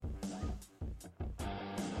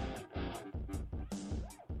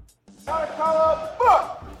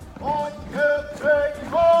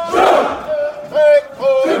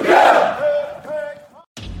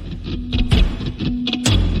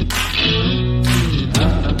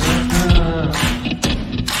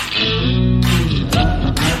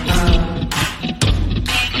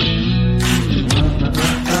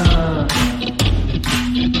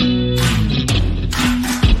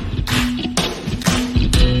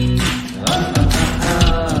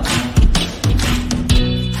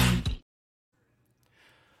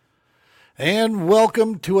And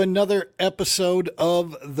welcome to another episode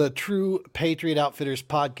of the True Patriot Outfitters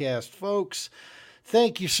podcast. Folks,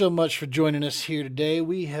 thank you so much for joining us here today.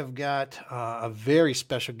 We have got a very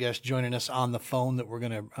special guest joining us on the phone that we're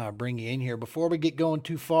going to bring you in here. Before we get going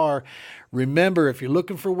too far, remember, if you're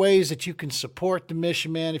looking for ways that you can support the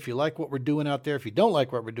mission, man, if you like what we're doing out there, if you don't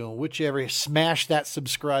like what we're doing, whichever, smash that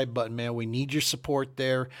subscribe button, man. We need your support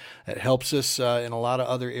there. It helps us in a lot of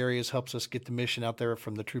other areas, helps us get the mission out there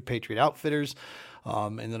from the True Patriot Outfitters.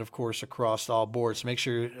 And then, of course, across all boards. So make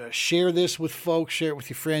sure you share this with folks, share it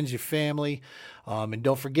with your friends, your family. And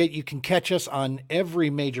don't forget, you can catch us on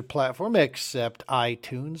every major platform except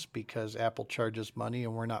iTunes because Apple charges money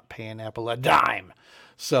and we're not paying Apple a dime.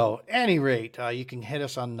 So, at any rate, you can hit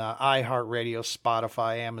us on iHeartRadio,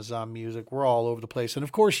 Spotify, Amazon Music. We're all over the place. And,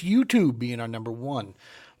 of course, YouTube being our number one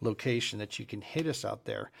location that you can hit us out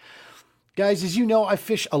there. Guys, as you know, I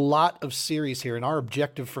fish a lot of series here, and our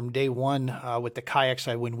objective from day one with the kayak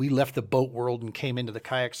side, when we left the boat world and came into the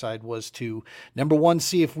kayak side, was to, number one,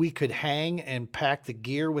 see if we could hang and pack the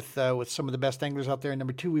gear with some of the best anglers out there. And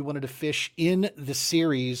number two, we wanted to fish in the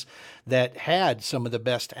series that had some of the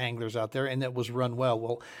best anglers out there and that was run well.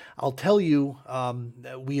 Well, I'll tell you,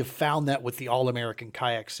 we have found that with the All American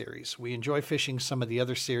Kayak Series. We enjoy fishing some of the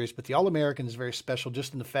other series, but the All American is very special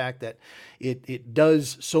just in the fact that it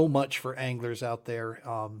does so much for anglers out there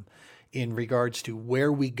in regards to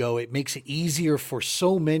where we go. It makes it easier for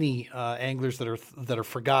so many anglers that are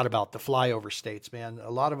forgot about, the flyover states, man.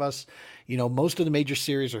 A lot of us, you know, most of the major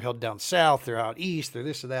series are held down south, they're out east, they're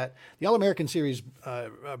this or that. The All American Series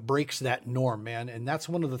breaks that norm, man, and that's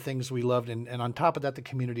one of the things we loved. And on top of that, the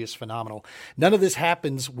community is phenomenal. None of this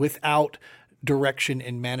happens without direction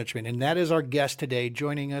and management. And that is our guest today,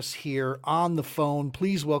 joining us here on the phone.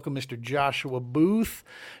 Please welcome Mr. Joshua Boothe.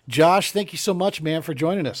 Josh, thank you so much, man, for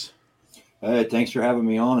joining us. Hey, thanks for having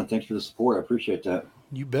me on, and thanks for the support. I appreciate that.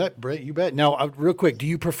 You bet, Brett. You bet. Now, real quick, do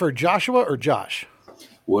you prefer Joshua or Josh?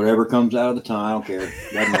 Whatever comes out of the time, I don't care.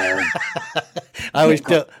 Doesn't matter. I always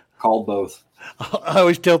called both. I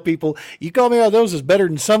always tell people, you call me out of those is better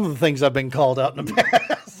than some of the things I've been called out in the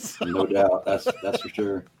past. No doubt. That's for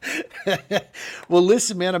sure. Well,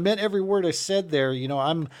 listen, man, I meant every word I said there. You know,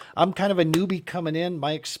 I'm kind of a newbie coming in.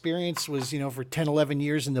 My experience was, you know, for 10, 11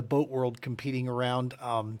 years in the boat world competing around.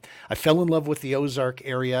 I fell in love with the Ozark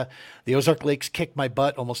area. The Ozark Lakes kicked my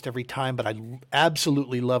butt almost every time, but I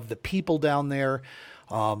absolutely love the people down there.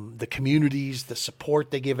 The communities, the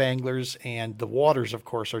support they give anglers, and the waters, of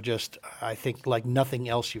course, are just, I think, like nothing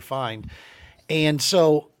else you find. And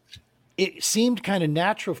so it seemed kind of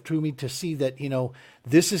natural to me to see that, you know,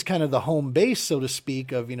 this is kind of the home base, so to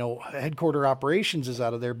speak, of, you know, headquarter operations is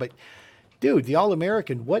out of there. But, dude, the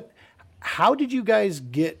All-American, how did you guys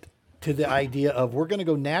get to the idea of we're going to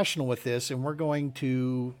go national with this and we're going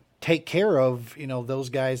to take care of, you know, those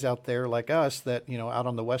guys out there like us that, you know, out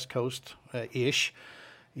on the West Coast ish?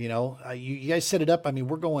 You know, you guys set it up. I mean,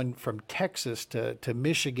 we're going from Texas to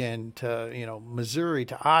Michigan to, you know, Missouri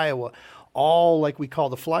to Iowa, all like we call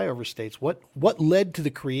the flyover states. What led to the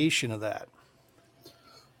creation of that?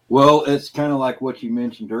 Well, it's kind of like what you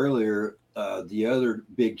mentioned earlier. The other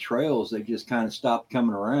big trails, they just kind of stopped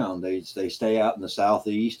coming around. They stay out in the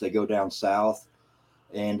southeast. They go down south.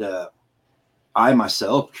 And I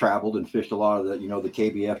myself traveled and fished a lot of the, you know, the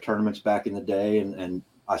KBF tournaments back in the day. And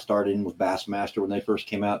I started in with Bassmaster when they first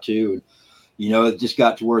came out too. And, you know, it just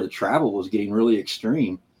got to where the travel was getting really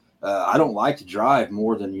extreme. I don't like to drive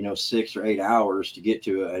more than, you know, 6 or 8 hours to get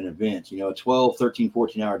to an event. You know, a 12, 13,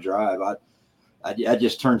 14-hour drive, that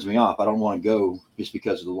just turns me off. I don't want to go just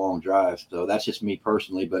because of the long drive. So that's just me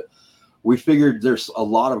personally. But we figured there's a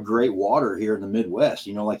lot of great water here in the Midwest,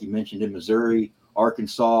 you know, like you mentioned in Missouri,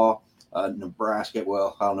 Arkansas, Nebraska.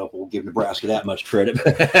 Well, I don't know if we'll give Nebraska that much credit.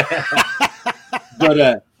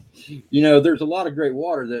 But, you know, there's a lot of great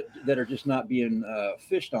water that are just not being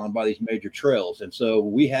fished on by these major trails. And so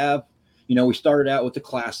we have, you know, we started out with the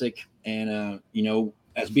Classic and, you know,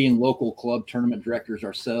 as being local club tournament directors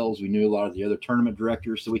ourselves, we knew a lot of the other tournament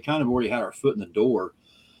directors. So we kind of already had our foot in the door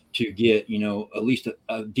to get, you know, at least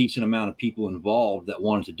a decent amount of people involved that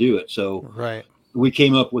wanted to do it. So right. we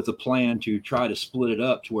came up with a plan to try to split it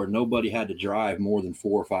up to where nobody had to drive more than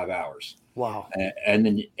 4 or 5 hours. Wow. And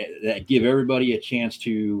then that give everybody a chance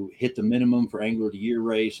to hit the minimum for Angler of the Year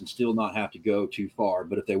race and still not have to go too far.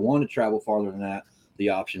 But if they want to travel farther than that, the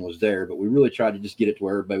option was there. But we really tried to just get it to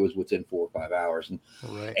where everybody was within 4 or 5 hours.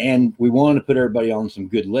 And we wanted to put everybody on some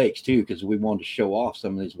good lakes too, because we wanted to show off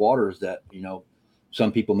some of these waters that,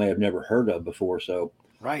 some people may have never heard of before. So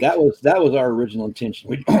that was our original intention.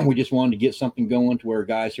 We just wanted to get something going to where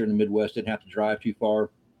guys here in the Midwest didn't have to drive too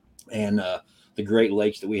far. And, the Great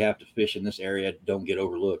Lakes that we have to fish in this area don't get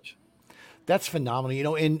overlooked. That's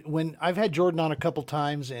phenomenal. And when I've had Jordan on a couple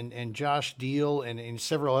times and Josh Deal and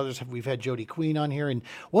several others, we've had Jody Queen on here. And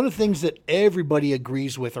one of the things that everybody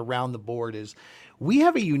agrees with around the board is we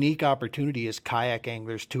have a unique opportunity as kayak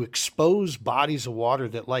anglers to expose bodies of water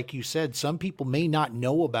that, like you said, some people may not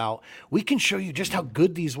know about. We can show you just how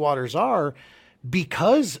good these waters are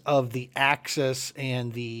because of the access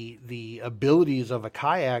and the abilities of a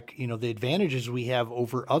kayak, the advantages we have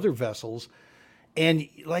over other vessels. And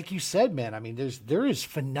like you said, man, I mean, there is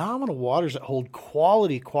phenomenal waters that hold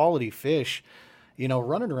quality fish,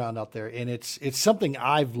 running around out there. And it's something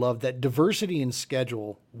I've loved. That diversity in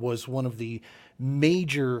schedule was one of the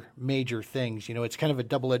major things. It's kind of a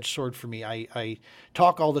double-edged sword for me. I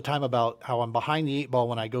talk all the time about how I'm behind the 8 ball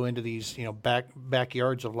when I go into these,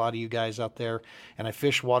 backyards of a lot of you guys out there, and I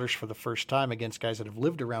fish waters for the first time against guys that have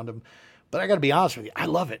lived around them. But I got to be honest with you, I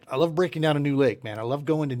love it. I love breaking down a new lake, man. I love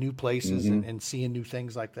going to new places and seeing new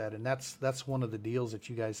things like that. And that's one of the deals that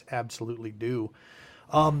you guys absolutely do.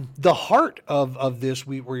 The heart of this,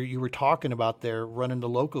 where you were talking about there, running the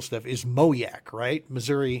local stuff, is Moyak, right?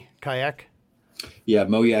 Missouri Kayak. Yeah,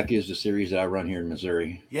 Moyak is the series that I run here in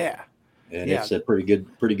Missouri. Yeah. And it's a pretty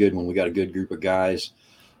good one. We got a good group of guys.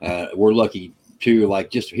 We're lucky too, like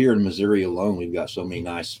just here in Missouri alone, we've got so many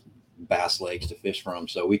nice bass lakes to fish from.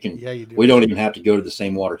 So we don't even have to go to the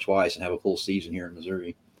same water twice and have a full season here in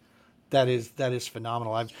Missouri. That is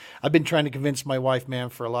phenomenal. I've been trying to convince my wife, man,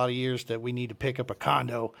 for a lot of years that we need to pick up a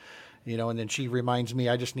condo, and then she reminds me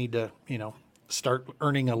I just need to, start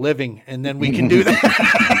earning a living, and then we can do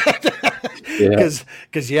that.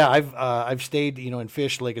 Because I've stayed in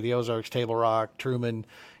Fish, Lake of the Ozarks, Table Rock, Truman,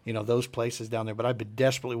 those places down there. But I've been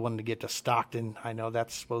desperately wanting to get to Stockton. I know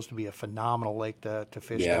that's supposed to be a phenomenal lake to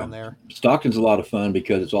fish down there. Stockton's a lot of fun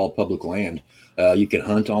because it's all public land. You can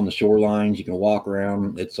hunt on the shorelines. You can walk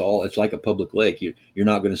around. It's like a public lake. You're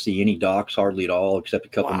not going to see any docks hardly at all, except a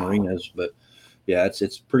couple marinas. But yeah,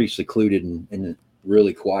 it's pretty secluded and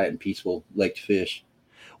really quiet and peaceful lake to fish.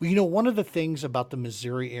 Well, one of the things about the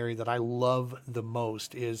Missouri area that I love the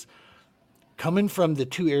most is coming from the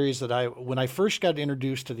two areas that when I first got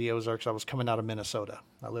introduced to the Ozarks, I was coming out of Minnesota.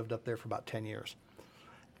 I lived up there for about 10 years.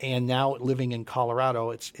 And now living in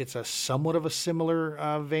Colorado, it's a somewhat of a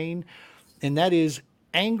similar vein. And that is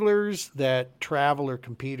anglers that travel or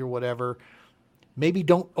compete or whatever, maybe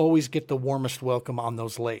don't always get the warmest welcome on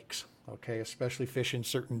those lakes. Okay. Especially fishing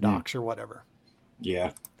certain docks or whatever.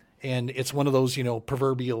 Yeah. And it's one of those,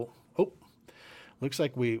 proverbial, looks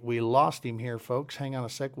like we lost him here, folks. Hang on a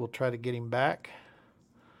sec. We'll try to get him back.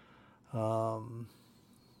 Hang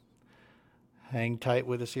tight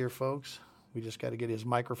with us here, folks. We just got to get his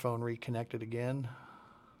microphone reconnected again.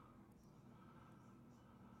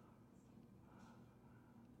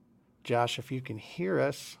 Josh, if you can hear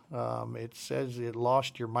us, it says it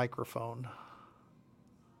lost your microphone.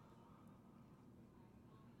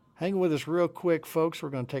 Hang with us real quick, folks. We're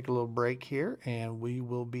going to take a little break here, and we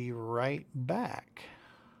will be right back.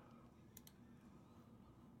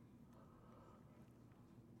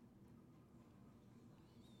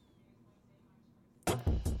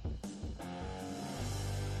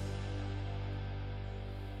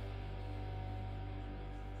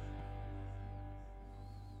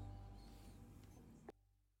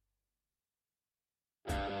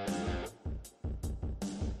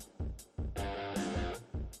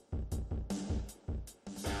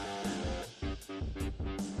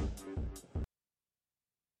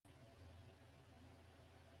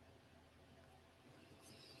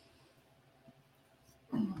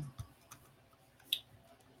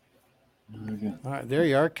 All right, there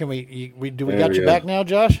you are. Can we got you back now,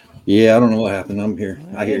 Josh? Yeah, I don't know what happened. I'm here.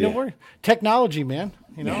 I hear you. Don't worry. Technology, man.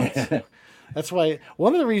 That's why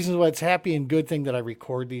one of the reasons why it's happy and good thing that I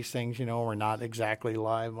record these things. We're not exactly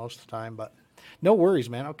live most of the time, but no worries,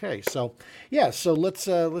 man. Okay, so let's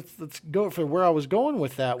go for where I was going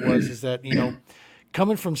with that is that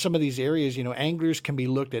coming from some of these areas, anglers can be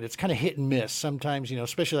looked at. It's kind of hit and miss sometimes,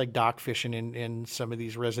 especially like dock fishing in some of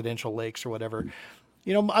these residential lakes or whatever.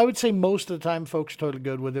 I would say most of the time folks are totally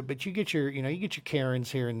good with it, but you get your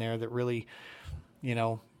Karens here and there that really,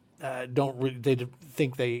 they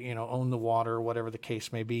think they own the water or whatever the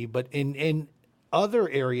case may be. But in other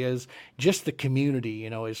areas, just the community,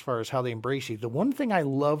 as far as how they embrace you. The one thing I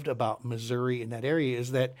loved about Missouri in that area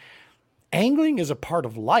is that angling is a part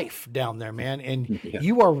of life down there, man. And Yeah.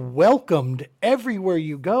 you are welcomed everywhere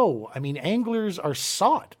you go. I mean, anglers are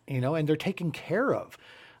sought, and they're taken care of.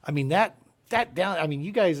 I mean,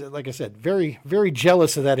 you guys, like I said, very, very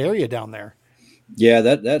jealous of that area down there. Yeah,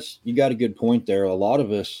 that's you got a good point there. A lot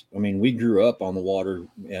of us, I mean, we grew up on the water.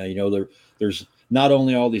 There's not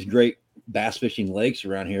only all these great bass fishing lakes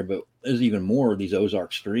around here, but there's even more of these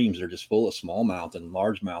Ozark streams. They're just full of smallmouth and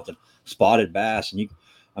largemouth and spotted bass. And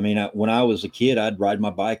when I was a kid, I'd ride my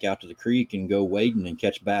bike out to the creek and go wading and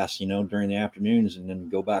catch bass, during the afternoons, and then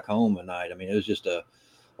go back home at night. I mean, it was just a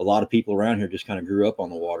lot of people around here just kind of grew up on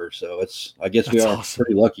the water. So I guess we are awesome.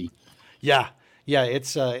 Pretty lucky. Yeah. Yeah,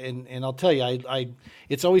 it's and I'll tell you,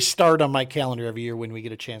 it's always starred on my calendar every year when we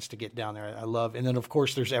get a chance to get down there. I love, and then of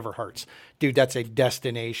course there's Everhart's, dude. That's a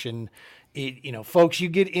destination. Folks, you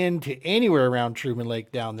get into anywhere around Truman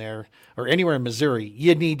Lake down there or anywhere in Missouri,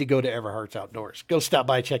 you need to go to Everhart's Outdoors. Go stop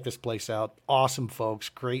by, check this place out. Awesome folks,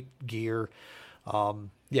 great gear.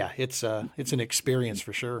 It's an experience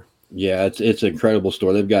for sure. Yeah, it's an incredible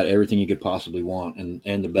store. They've got everything you could possibly want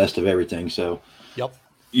and the best of everything. So, yep.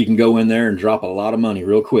 You can go in there and drop a lot of money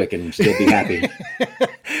real quick and still be happy.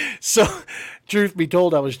 So, truth be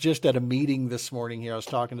told, I was just at a meeting this morning here. I was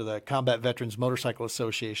talking to the Combat Veterans Motorcycle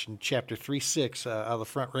Association, Chapter 3-6 out of the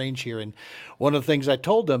Front Range here. And one of the things I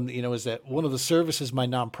told them, is that one of the services, my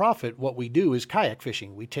nonprofit, what we do is kayak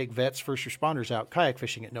fishing. We take vets, first responders out kayak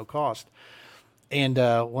fishing at no cost. And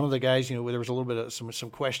one of the guys, there was a little bit of some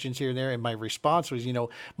questions here and there. And my response was,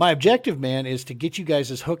 my objective, man, is to get you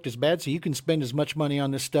guys as hooked as bad so you can spend as much money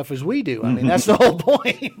on this stuff as we do. I mean, that's the whole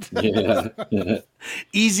point. Yeah.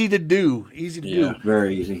 Easy to do. Yeah,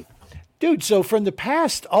 very easy. Dude, so from the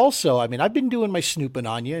past also, I mean, I've been doing my snooping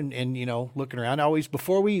on you and looking around. Always,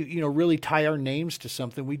 before we, really tie our names to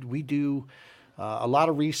something, we do a lot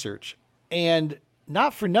of research. And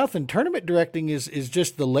not for nothing, tournament directing is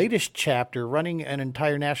just the latest chapter. Running an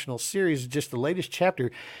entire national series is just the latest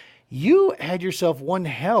chapter. You had yourself one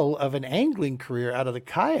hell of an angling career out of the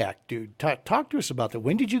kayak, dude. Talk to us about that.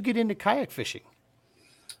 When did you get into kayak fishing?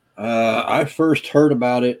 I first heard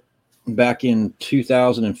about it back in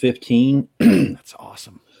 2015. That's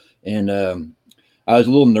awesome. And I was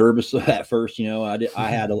a little nervous at first. I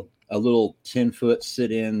had a little 10-foot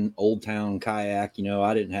sit-in Old Town kayak.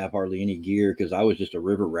 I didn't have hardly any gear because I was just a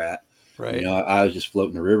river rat. Right. I was just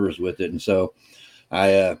floating the rivers with it. And so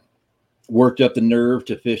I worked up the nerve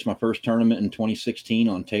to fish my first tournament in 2016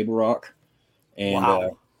 on Table Rock. And,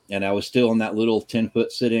 wow. And I was still in that little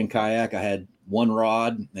 10-foot sit-in kayak. I had one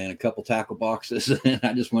rod and a couple tackle boxes. And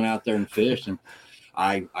I just went out there and fished. And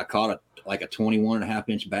I caught a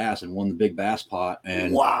 21.5-inch bass and won the big bass pot.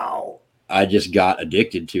 And wow. I just got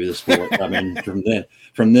addicted to the sport. I mean,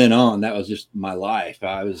 from then on, that was just my life.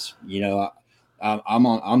 I was,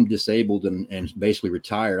 I'm disabled and basically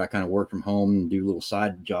retired. I kind of work from home and do little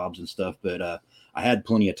side jobs and stuff, but I had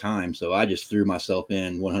plenty of time. So I just threw myself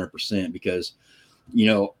in 100% because,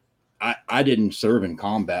 I didn't serve in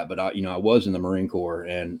combat, but I was in the Marine Corps,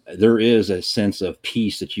 and there is a sense of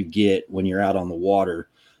peace that you get when you're out on the water.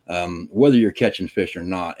 Whether you're catching fish or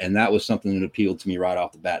not. And that was something that appealed to me right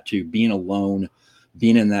off the bat too. Being alone,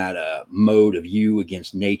 being in that mode of you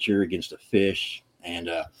against nature, against a fish. And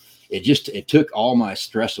it took all my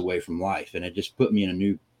stress away from life, and it just put me in a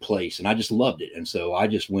new place, and I just loved it. And so I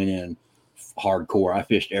just went in hardcore. I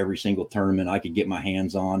fished every single tournament I could get my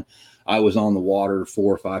hands on. I was on the water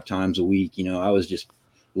 4 or 5 times a week. I was just,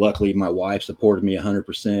 luckily my wife supported me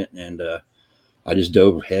 100%. And I just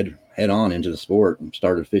dove head on into the sport and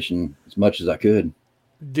started fishing as much as I could.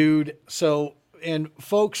 Dude, so, and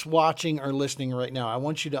folks watching or listening right now, I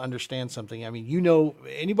want you to understand something. I mean,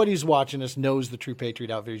 anybody who's watching us knows the True Patriot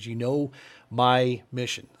Outfitters. My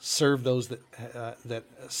mission, serve those that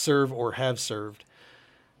serve or have served.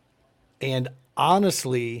 And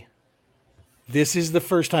honestly, this is the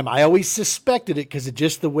first time. I always suspected it because of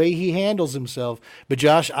just the way he handles himself. But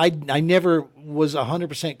Josh, I never was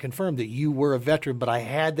 100% confirmed that you were a veteran, but I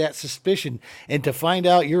had that suspicion. And to find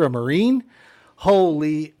out you're a Marine,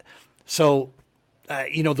 holy. So,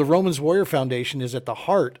 the Romans Warrior Foundation is at the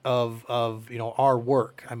heart of our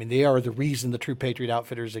work. I mean, they are the reason the True Patriot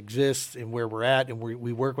Outfitters exists and where we're at. And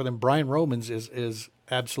we work with them. Brian Romans is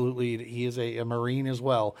absolutely, he is a Marine as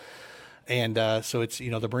well. And so it's,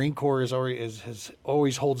 the Marine Corps has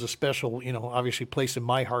always holds a special, obviously place in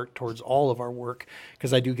my heart towards all of our work,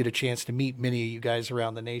 because I do get a chance to meet many of you guys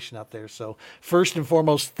around the nation out there. So first and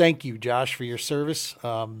foremost, thank you, Josh, for your service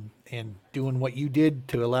and doing what you did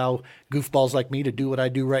to allow goofballs like me to do what I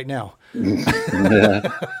do right now.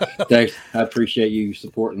 Thanks. I appreciate you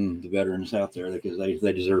supporting the veterans out there, because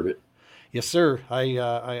they deserve it. Yes, sir.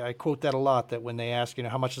 I quote that a lot, that when they ask,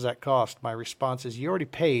 how much does that cost? My response is, you already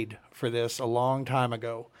paid for this a long time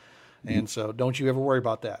ago. And so don't you ever worry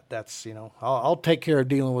about that. That's, I'll take care of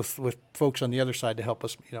dealing with folks on the other side to help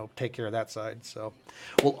us, take care of that side. So,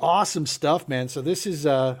 well, awesome stuff, man. So this is,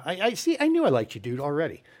 I see, I knew I liked you, dude,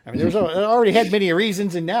 already. I mean, I already had many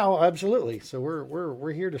reasons, and now absolutely. So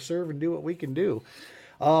we're here to serve and do what we can do.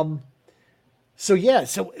 So yeah,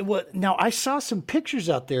 now I saw some pictures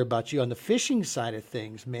out there about you on the fishing side of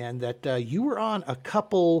things, man, that you were on a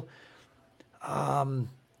couple, a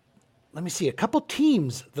couple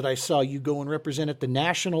teams that I saw you go and represent at the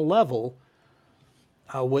national level.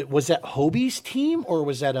 Was that Hobie's team, or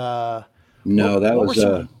was that No, that was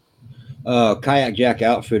Kayak Jack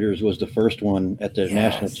Outfitters was the first one at the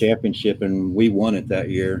national championship, and we won it that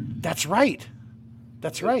year. That's right.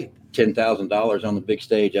 $10,000 on the big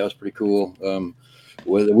stage. That was pretty cool.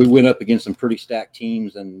 We went up against some pretty stacked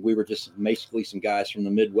teams, and we were just basically some guys from the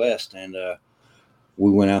Midwest, and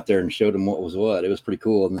we went out there and showed them what was what. It was pretty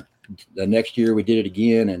cool. And the next year we did it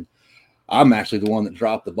again, and I'm actually the one that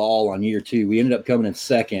dropped the ball on year 2. We ended up coming in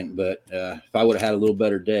second, but if I would have had a little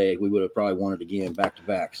better day, we would have probably won it again back to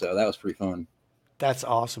back. So that was pretty fun. That's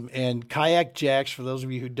awesome. And Kayak Jacks, for those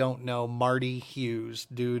of you who don't know, Marty Hughes,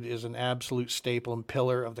 dude, is an absolute staple and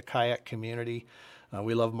pillar of the kayak community.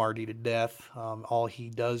 We love Marty to death, all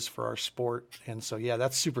he does for our sport. And so, yeah,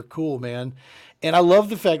 that's super cool, man. And I love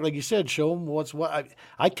the fact, like you said, show them what's what.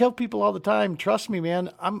 I tell people all the time, trust me,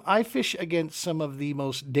 man, I fish against some of the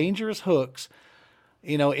most dangerous hooks,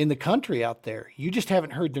 in the country out there. You just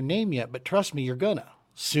haven't heard their name yet, but trust me, you're gonna.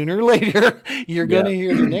 Sooner or later, you're going to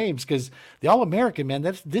hear their names, because the All American, man,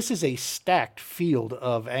 this is a stacked field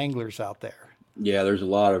of anglers out there. Yeah, there's a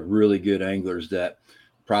lot of really good anglers that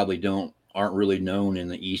probably aren't really known in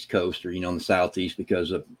the East Coast or, in the Southeast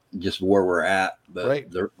because of just where we're at. But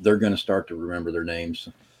right. they're going to start to remember their names.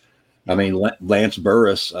 I mean, Lance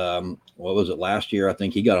Burris, what was it, last year? I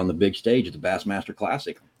think he got on the big stage at the Bassmaster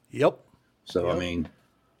Classic. Yep. So, I mean.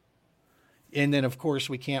 And then, of course,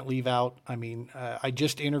 we can't leave out, I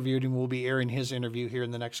just interviewed him. We'll be airing his interview here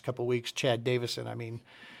in the next couple of weeks, Chad Davison.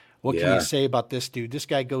 What can you say about this dude? This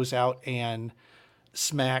guy goes out and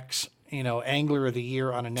smacks, Angler of the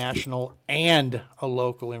Year on a national and a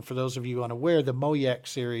local. And for those of you unaware, the Kayak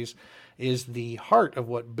Series is the heart of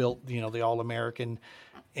what built, the All American.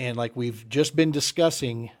 And like we've just been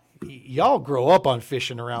discussing, y'all grow up on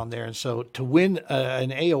fishing around there. And so to win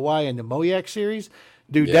an AOY in the Kayak Series,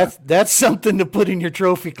 dude, that's something to put in your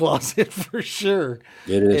trophy closet for sure.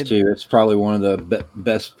 It is too. It's probably one of the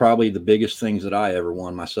best, probably the biggest things that I ever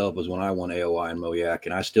won myself was when I won AOI and Moyak,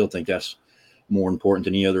 and I still think that's more important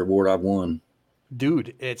than any other award I've won.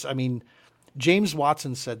 Dude, James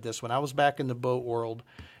Watson said this when I was back in the boat world.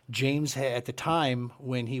 James had, at the time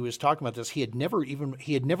when he was talking about this, he had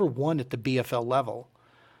never won at the BFL level.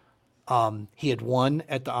 He had won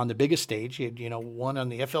on the biggest stage. He had, won on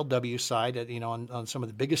the FLW side, on some of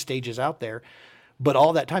the biggest stages out there. But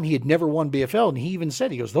all that time he had never won BFL. And he even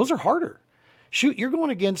said, he goes, those are harder. Shoot, you're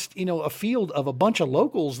going against, a field of a bunch of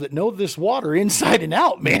locals that know this water inside and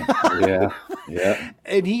out, man. Yeah.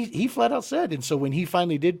 And he flat out said, and so when he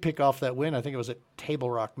finally did pick off that win, I think it was at Table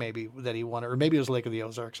Rock maybe that he won, or maybe it was Lake of the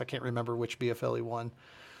Ozarks. I can't remember which BFL he won.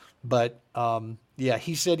 But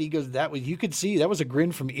he said, he goes, you could see that was a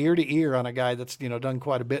grin from ear to ear on a guy that's, done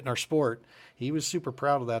quite a bit in our sport. He was super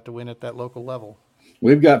proud of that to win at that local level.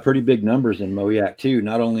 We've got pretty big numbers in Moyak too.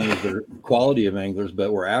 Not only is there quality of anglers,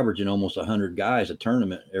 but we're averaging almost 100 guys a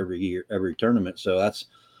tournament every tournament. So that's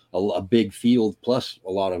a big field plus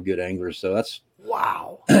a lot of good anglers. So that's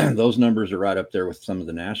wow. Those numbers are right up there with some of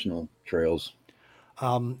the national trails.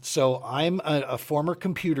 So I'm a former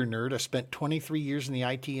computer nerd. I spent 23 years in the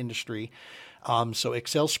IT industry. So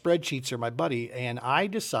Excel spreadsheets are my buddy, and I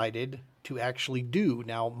decided to actually do.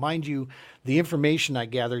 Now, mind you, the information I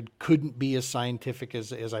gathered couldn't be as scientific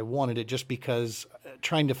as I wanted it, just because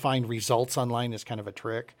trying to find results online is kind of a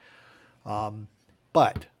trick.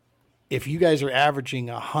 But if you guys are averaging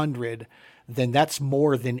 100, then that's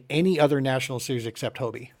more than any other national series except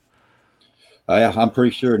Hobie. I'm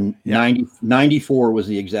pretty sure 94 was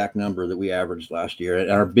the exact number that we averaged last year.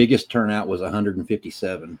 And our biggest turnout was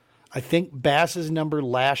 157. I think Bass's number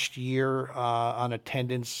last year on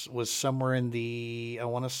attendance was somewhere in the, I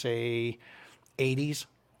want to say, 80s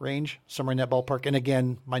range, somewhere in that ballpark. And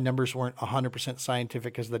again, my numbers weren't 100%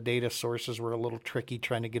 scientific because the data sources were a little tricky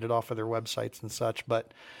trying to get it off of their websites and such.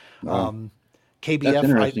 But KBF, that's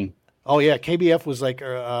interesting. KBF was like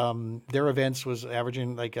their events was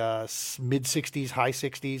averaging like mid 60s, high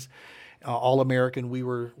 60s. All American, we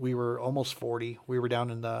were almost 40. We were down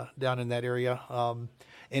in that area.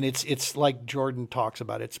 And it's like Jordan talks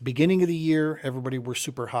about. It's beginning of the year, everybody were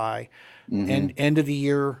super high, and end of the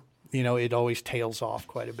year, it always tails off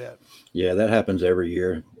quite a bit. Yeah, that happens every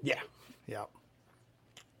year. Yeah.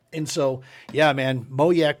 And so, yeah, man,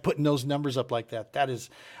 Moyak putting those numbers up like that is,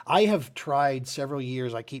 I have tried several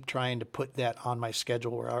years. I keep trying to put that on my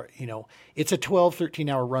schedule where, it's a 12,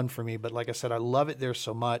 13-hour run for me. But like I said, I love it there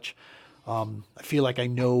so much. I feel like I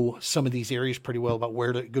know some of these areas pretty well about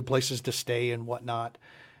good places to stay and whatnot.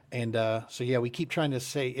 And so, yeah, we keep trying to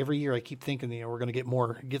say every year, I keep thinking, we're going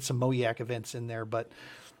to get some Moyak events in there. But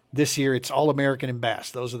this year it's All American and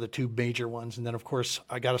Bass. Those are the two major ones. And then, of course,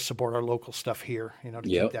 I got to support our local stuff here, to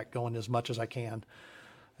keep that going as much as I can.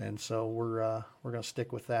 And so we're going to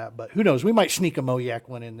stick with that. But who knows? We might sneak a Moyak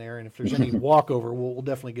one in there. And if there's any walkover, we'll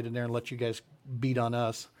definitely get in there and let you guys beat on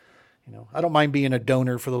us. I don't mind being a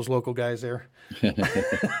donor for those local guys there.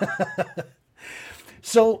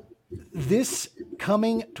 So this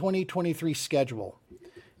coming 2023 schedule,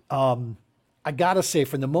 I got to say,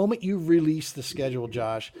 from the moment you released the schedule,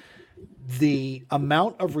 Josh, the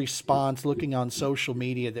amount of response looking on social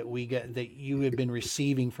media that you have been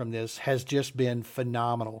receiving from this has just been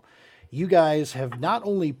phenomenal. You guys have not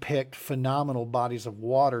only picked phenomenal bodies of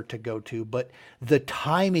water to go to, but the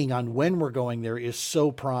timing on when we're going there is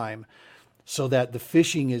so prime, so that the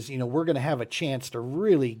fishing is, we're going to have a chance to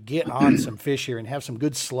really get on some fish here and have some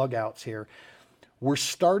good slug outs here. We're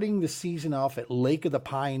starting the season off at Lake of the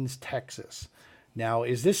Pines, Texas. Now,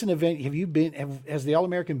 is this an event? Has the All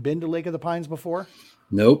American been to Lake of the Pines before?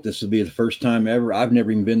 Nope. This will be the first time ever. I've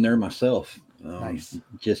never even been there myself. Nice.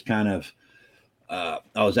 Just kind of, I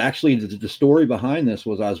was actually, the story behind this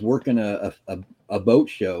was I was working a boat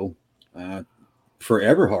show for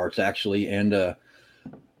Everhart's actually. And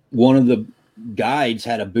one of the guides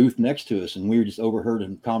had a booth next to us, and we were just overheard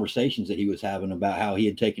in conversations that he was having about how he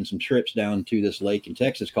had taken some trips down to this lake in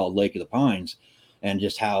Texas called Lake of the Pines, and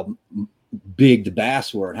just how big the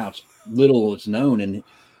bass were and how little it's known. And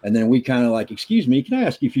then we kind of like, excuse me, can I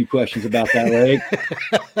ask you a few questions about that lake?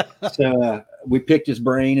 So we picked his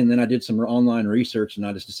brain, and then I did some online research, and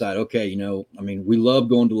I just decided, okay, we love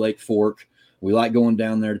going to Lake Fork. We like going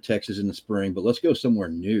down there to Texas in the spring, but let's go somewhere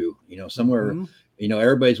new, somewhere,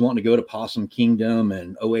 everybody's wanting to go to Possum Kingdom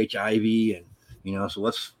and OH Ivy, and,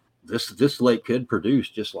 so this lake could produce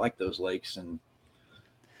just like those lakes. And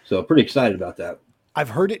so pretty excited about that.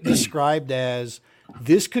 I've heard it described as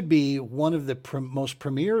this could be one of the most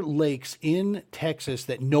premier lakes in Texas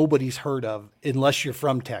that nobody's heard of unless you're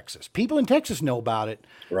from Texas. People in Texas know about it,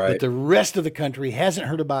 right, but the rest of the country hasn't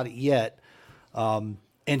heard about it yet. And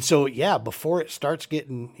so, yeah, before it starts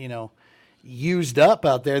getting, used up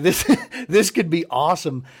out there, this could be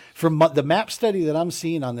awesome. From the map study that I'm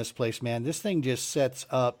seeing on this place, man, this thing just sets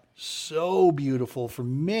up so beautiful for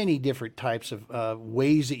many different types of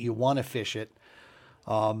ways that you want to fish it.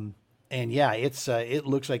 And yeah, it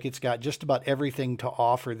looks like it's got just about everything to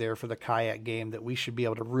offer there for the kayak game, that we should be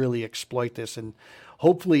able to really exploit this, and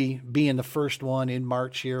hopefully being the first one in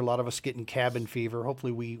March here, a lot of us getting cabin fever.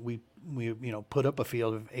 Hopefully we put up a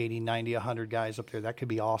field of 80, 90, 100 guys up there. That could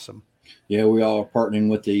be awesome. Yeah, we all are partnering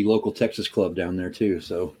with the local Texas club down there too.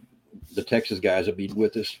 So the Texas guys will be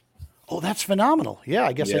with us. Oh, that's phenomenal. Yeah,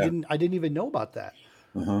 I guess I didn't even know about that.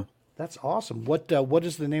 Uh-huh. That's awesome. What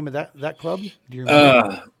is the name of that club? Do you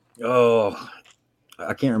remember?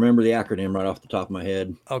 I can't remember the acronym right off the top of my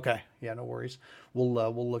head. Okay. Yeah, no worries. We'll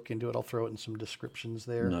look into it. I'll throw it in some descriptions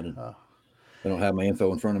there. I don't have my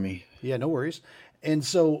info in front of me. Yeah, no worries. And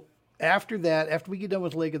so after that, after we get done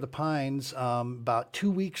with Lake of the Pines, about 2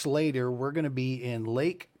 weeks later, we're going to be in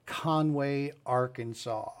Lake Conway,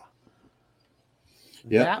 Arkansas.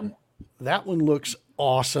 Yeah. That one looks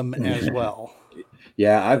awesome as well.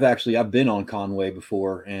 Yeah, I've been on Conway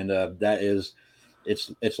before, and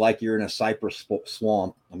it's like you're in a cypress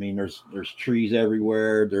swamp. I mean, there's trees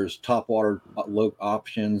everywhere. There's topwater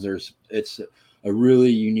options. It's a really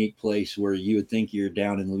unique place where you would think you're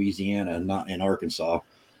down in Louisiana and not in Arkansas.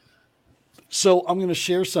 So I'm going to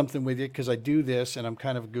share something with you because I do this, and I'm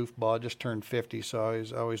kind of a goofball. I just turned 50, so I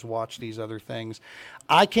always watch these other things.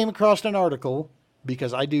 I came across an article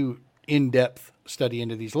because I do in-depth study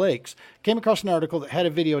into these lakes. Came across an article that had a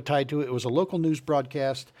video tied to it. It was a local news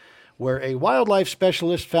broadcast where a wildlife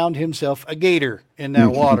specialist found himself a gator in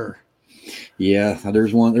that water. Yeah,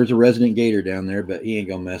 there's a resident gator down there, but he ain't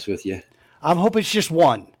gonna mess with you. I'm hoping it's just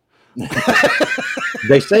one.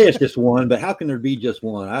 They say it's just one, but how can there be just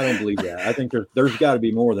one? I don't believe that. I think there's got to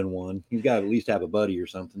be more than one. He's got to at least have a buddy or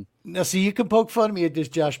something. Now, see, you can poke fun at me at this,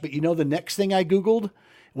 Josh, but the next thing I Googled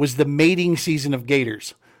was the mating season of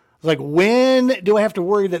gators. I was like, when do I have to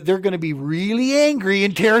worry that they're going to be really angry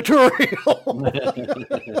and territorial?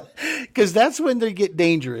 Because that's when they get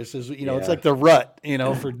dangerous. It's like the rut,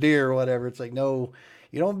 for deer or whatever. It's like, no,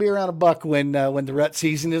 you don't be around a buck when the rut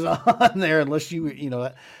season is on there, unless you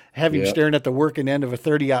have him staring at the working end of a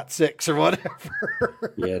 30-06 or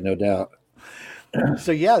whatever. Yeah, no doubt.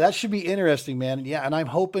 So yeah, that should be interesting, man. Yeah, and I'm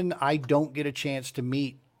hoping I don't get a chance to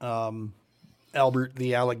meet Albert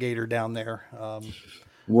the alligator down there.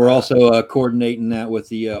 We're also coordinating that with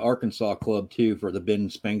the Arkansas club too for the Ben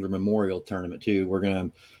Spangler Memorial Tournament too. We're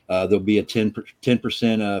gonna there'll be a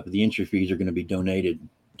 10% of the entry fees are going to be donated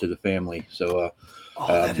to the family. So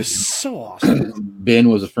that is so awesome. Ben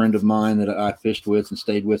was a friend of mine that I fished with and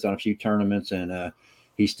stayed with on a few tournaments, and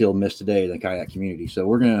he's still missed today in the kayak community. So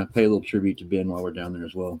we're going to pay a little tribute to Ben while we're down there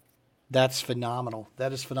as well. That's phenomenal.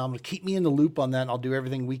 That is phenomenal. Keep me in the loop on that. I'll do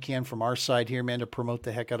everything we can from our side here, man, to promote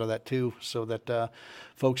the heck out of that too, so that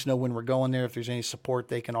folks know when we're going there, if there's any support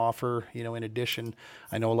they can offer. In addition,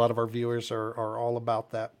 I know a lot of our viewers are all about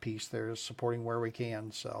that piece there, supporting where we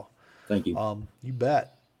can. So thank you. You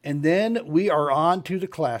bet. And then we are on to the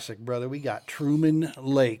classic, brother. We got Truman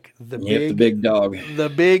Lake, the big dog, the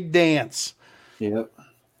big dance. Yep.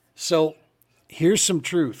 So here's some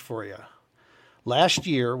truth for you. Last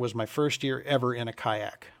year was my first year ever in a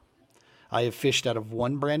kayak. I have fished out of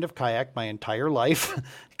one brand of kayak my entire life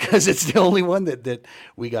because it's the only one that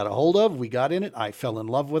we got a hold of. We got in it. I fell in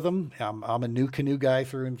love with them. I'm a new canoe guy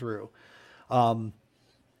through and through.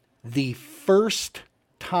 The first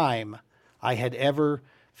time I had ever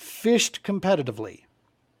fished competitively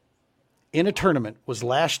in a tournament was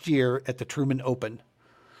last year at the Truman Open.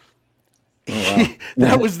 Oh, wow.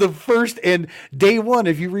 That was the first, and day one,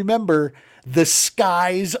 if you remember, the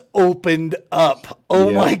skies opened up.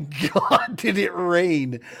 Oh my God, did it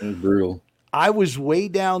rain? It was brutal. I was way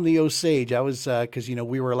down the Osage. I was, because,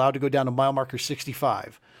 we were allowed to go down to mile marker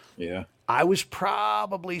 65. Yeah. I was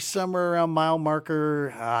probably somewhere around mile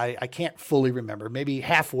marker, I can't fully remember, maybe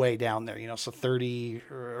halfway down there, so 30,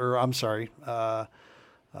 or I'm sorry,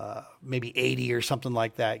 maybe 80 or something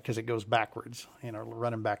like that, because it goes backwards,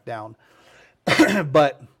 running back down.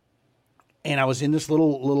 And I was in this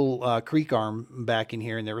little creek arm back in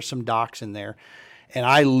here, and there were some docks in there. And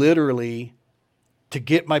I literally, to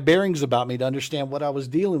get my bearings about me, to understand what I was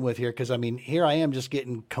dealing with here, because, here I am just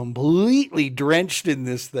getting completely drenched in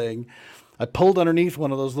this thing. I pulled underneath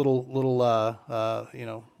one of those little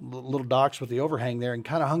docks with the overhang there and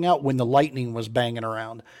kind of hung out when the lightning was banging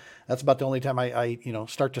around. That's about the only time I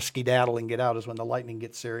start to skedaddle and get out, is when the lightning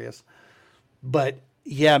gets serious. But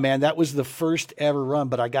yeah, man, that was the first ever run.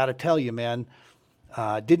 But I got to tell you, man,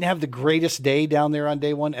 didn't have the greatest day down there on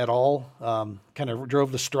day one at all. Kind of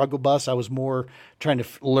drove the struggle bus. I was more trying to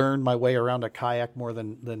learn my way around a kayak more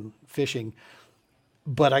than fishing.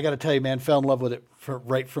 But I got to tell you, man, fell in love with it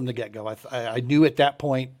right from the get-go. I knew at that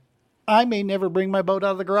point, I may never bring my boat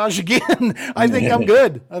out of the garage again. I think I'm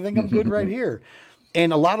good. I think I'm good right here.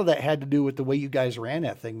 And a lot of that had to do with the way you guys ran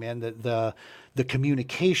that thing, man. The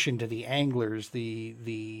communication to the anglers,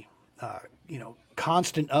 the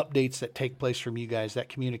constant updates that take place from you guys, that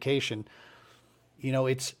communication.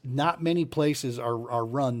 It's not many places are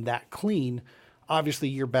run that clean. Obviously,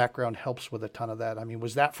 your background helps with a ton of that.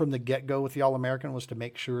 Was that from the get-go with the All American, was to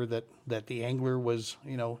make sure that the angler was,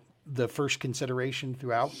 the first consideration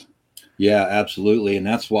throughout? Yeah, absolutely. And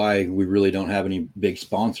that's why we really don't have any big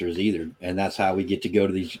sponsors either. And that's how we get to go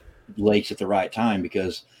to these lakes at the right time,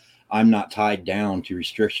 because I'm not tied down to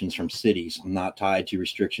restrictions from cities. I'm not tied to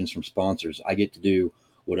restrictions from sponsors. I get to do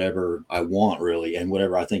whatever I want, really, and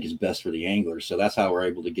whatever I think is best for the anglers. So that's how we're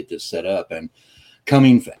able to get this set up. And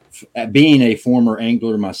being a former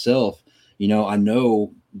angler myself, I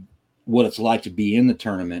know what it's like to be in the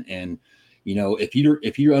tournament. And,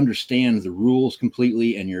 if you understand the rules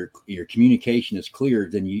completely and your communication is clear,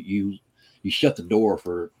 then you shut the door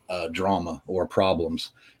for drama or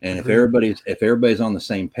problems. And if everybody's on the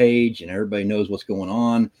same page and everybody knows what's going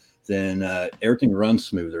on, then everything runs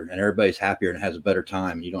smoother and everybody's happier and has a better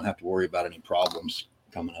time. And you don't have to worry about any problems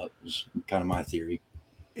coming up, is kind of my theory.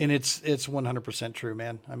 And it's 100% true,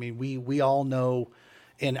 man. We all know,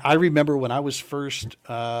 And I remember when I was first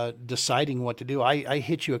deciding what to do, I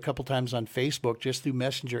hit you a couple times on Facebook just through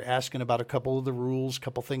Messenger asking about a couple of the rules, a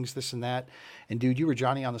couple things, this and that. And dude, you were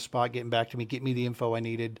Johnny on the spot, getting back to me, getting me the info I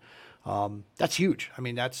needed. That's huge. I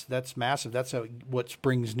mean, that's massive. That's what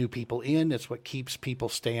brings new people in. It's what keeps people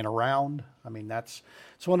staying around. I mean, it's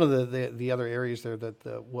one of the other areas there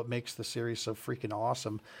that what makes the series so freaking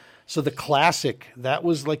awesome. So the classic, that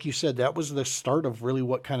was, like you said, that was the start of really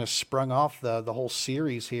what kind of sprung off the whole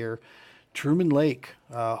series here. Truman Lake,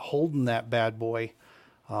 holding that bad boy.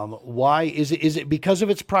 Why is it because of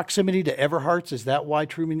its proximity to Everhart's? Is that why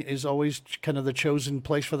Truman is always kind of the chosen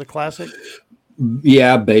place for the classic?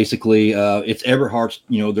 Yeah, basically, it's Everhart's.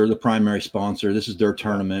 They're the primary sponsor. This is their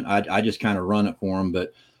tournament. I just kind of run it for them,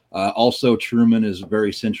 but also Truman is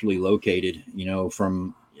very centrally located.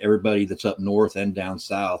 From everybody that's up north and down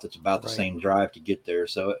south, it's about the same drive to get there.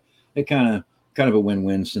 So it kind of a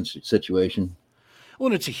win-win situation. Well,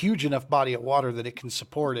 and it's a huge enough body of water that it can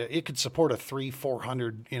support it. It could support a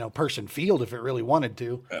 300-400 person field if it really wanted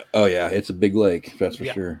to. Oh yeah, it's a big lake, that's for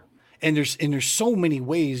sure. And there's so many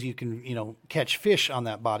ways you can catch fish on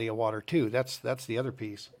that body of water too. That's the other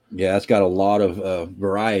piece. Yeah, it's got a lot of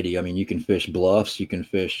variety. I mean, you can fish bluffs, you can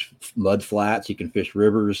fish mud flats, you can fish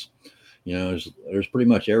rivers. There's pretty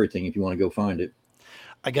much everything if you want to go find it.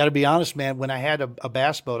 I got to be honest, man. When I had a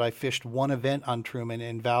bass boat, I fished one event on Truman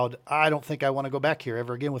and vowed I don't think I want to go back here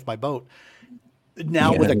ever again with my boat.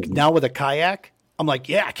 Now with a kayak, I'm like,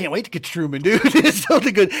 yeah, I can't wait to get to Truman, dude. It's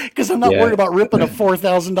totally good because I'm not worried about ripping a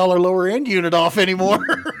 $4,000 lower end unit off anymore.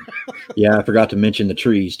 Yeah, I forgot to mention the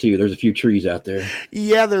trees too. There's a few trees out there.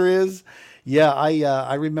 Yeah, there is. Yeah,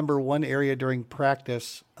 I remember one area during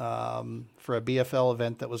practice for a BFL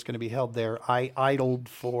event that was going to be held there. I idled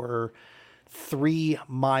for 3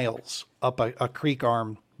 miles up a creek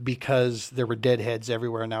arm because there were deadheads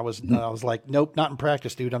everywhere, and I was like, nope, not in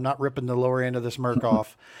practice, dude. I'm not ripping the lower end of this Merc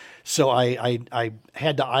off. So I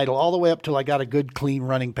had to idle all the way up till I got a good clean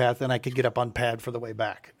running path, then I could get up on pad for the way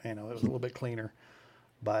back. It was a little bit cleaner.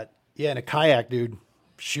 But yeah, in a kayak, dude,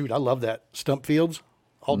 shoot, I love that. Stump fields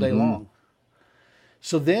all day long.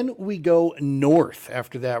 So then we go north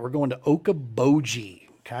after that. We're going to Okoboji,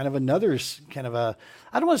 kind of another kind of a,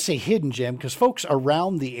 I don't want to say hidden gem because folks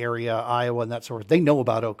around the area, Iowa and that sort of, they know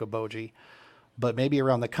about Okoboji, but maybe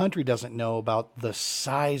around the country doesn't know about the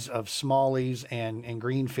size of smallies and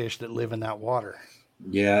greenfish that live in that water.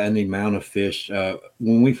 Yeah, and the amount of fish.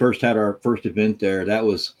 When we first had our first event there, that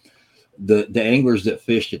was the anglers that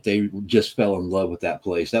fished it, they just fell in love with that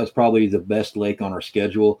place. That was probably the best lake on our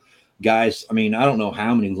schedule. Guys, I mean, I don't know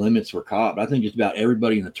how many limits were caught, but I think just about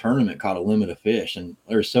everybody in the tournament caught a limit of fish. And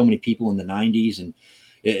there's so many people in the 90s, and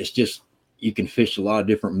it's just, you can fish a lot of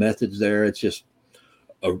different methods there. It's just,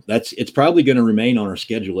 it's probably going to remain on our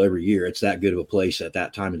schedule every year. It's that good of a place at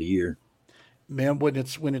that time of the year. Man, when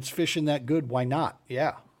it's fishing that good, why not?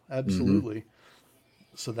 Yeah, absolutely.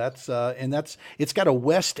 So it's got a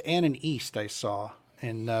west and an east, I saw.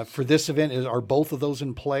 And for this event, are both of those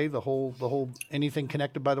in play? The whole anything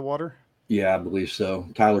connected by the water? Yeah, I believe so.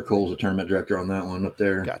 Tyler Cole's the tournament director on that one up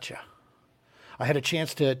there. Gotcha. I had a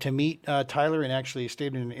chance to meet Tyler and actually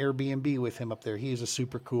stayed in an Airbnb with him up there. He's a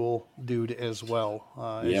super cool dude as well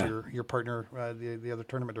as your partner, the other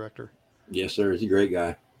tournament director. Yes, sir. He's a great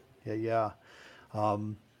guy. Yeah.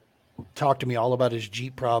 Talked to me all about his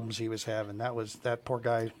Jeep problems he was having. That poor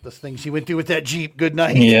guy, the things he went through with that Jeep. Good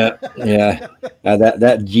night. Yeah.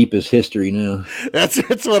 That Jeep is history now.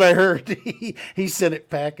 That's what I heard. He sent it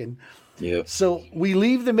packing. Yeah. So we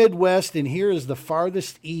leave the Midwest, and here is the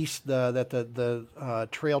farthest east that the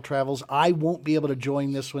trail travels. I won't be able to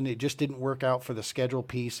join this one. It just didn't work out for the schedule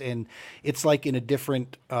piece, and it's like in a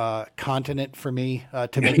different continent for me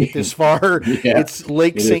to make it this far. It's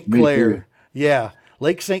Lake St. Clair. Yeah.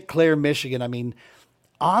 Lake St. Clair, Michigan. I mean,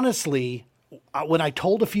 honestly, when I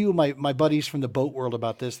told a few of my buddies from the boat world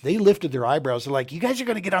about this, they lifted their eyebrows. They're like, you guys are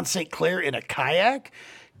going to get on St. Clair in a kayak?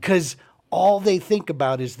 Because all they think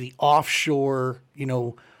about is the offshore,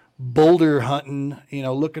 boulder hunting,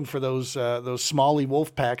 looking for those smallie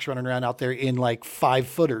wolf packs running around out there in like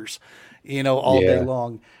 5-footers, all day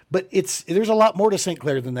long. But there's a lot more to St.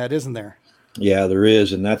 Clair than that, isn't there? Yeah, there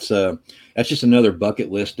is. And that's just another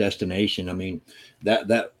bucket list destination. I mean,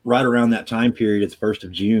 that right around that time period, it's 1st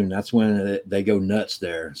of June. That's when they go nuts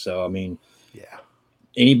there. So, I mean,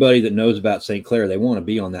 anybody that knows about St. Clair, they want to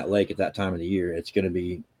be on that lake at that time of the year. It's going to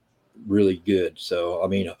be really good. So, I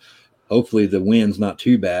mean, hopefully the wind's not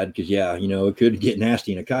too bad because, it could get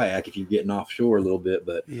nasty in a kayak if you're getting offshore a little bit.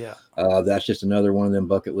 But that's just another one of them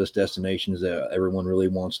bucket list destinations that everyone really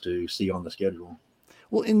wants to see on the schedule.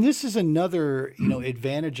 Well, and this is another,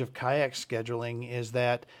 advantage of kayak scheduling is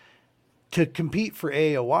that to compete for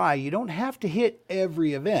AOI, you don't have to hit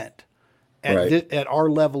every event at Right. at our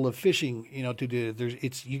level of fishing. To do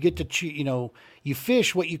you get to you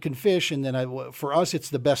fish what you can fish, and then for us it's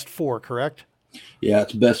the best four, correct? Yeah,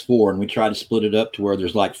 it's best four, and we try to split it up to where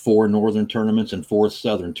there's like 4 northern tournaments and 4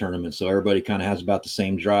 southern tournaments, so everybody kind of has about the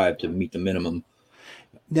same drive to meet the minimum.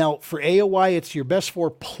 Now for AOI, it's your best four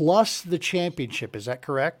plus the championship. Is that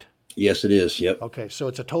correct? Yes, it is. Yep, Okay, so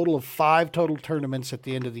it's a total of 5 total tournaments at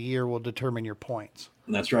the end of the year will determine your points.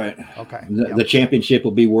 that's right. Okay. The championship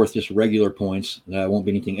will be worth just regular points. It won't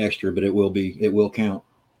be anything extra, but it will count.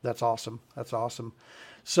 That's awesome. That's awesome.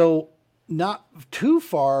 So not too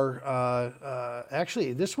far.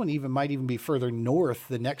 Actually, this one might even be further north.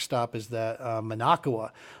 The next stop is the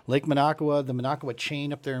Minocqua, Lake Minocqua, the Minocqua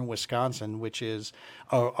chain up there in Wisconsin, which is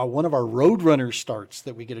one of our Roadrunner starts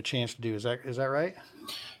that we get a chance to do. Is that right?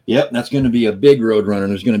 Yep, that's going to be a big road runner.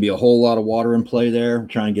 There's going to be a whole lot of water in play there. We're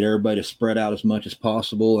trying to get everybody to spread out as much as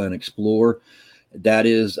possible and explore. That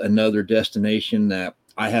is another destination that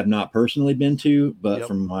I have not personally been to, but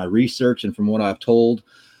from my research and from what I've told,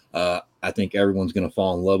 I think everyone's going to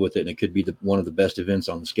fall in love with it, and it could be one of the best events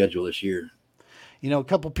on the schedule this year. A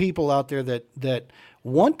couple people out there that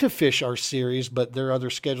want to fish our series, but their other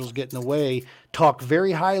schedules get in the way, talk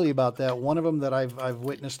very highly about that. One of them that I've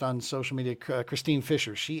witnessed on social media, Christine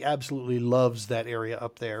Fisher, she absolutely loves that area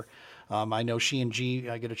up there. I know she and G,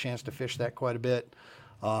 I get a chance to fish that quite a bit.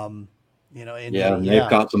 And they've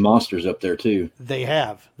caught some monsters up there too. They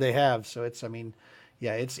have. So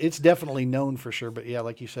it's definitely known for sure. But yeah,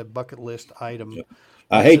 like you said, bucket list item. Yep.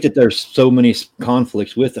 I hate that there's so many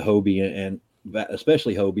conflicts with the Hobie and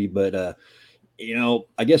especially Hobie, but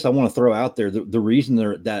I guess I want to throw out there the reason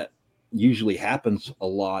that usually happens a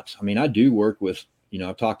lot. I mean, I do work with,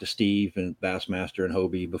 I've talked to Steve and Bassmaster and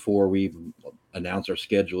Hobie before we announce our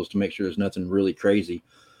schedules to make sure there's nothing really crazy,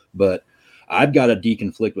 but I've got to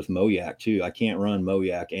deconflict with Moyak too. I can't run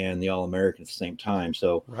Moyak and the All American at the same time.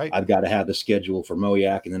 So I've got to have the schedule for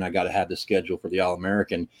Moyak, and then I got to have the schedule for the All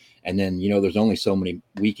American. And then, there's only so many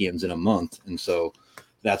weekends in a month. And so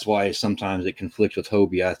that's why sometimes it conflicts with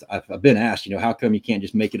Hobie. I've been asked, how come you can't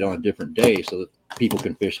just make it on a different day so that people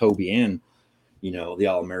can fish Hobie and, the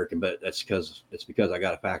All American? But that's because I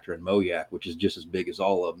got to factor in Moyak, which is just as big as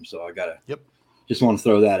all of them. So I got to just want to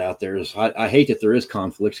throw that out there. I hate that there is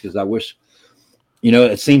conflicts, because I wish,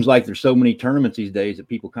 it seems like there's so many tournaments these days that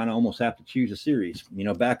people kind of almost have to choose a series.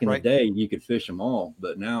 Back in the day, you could fish them all,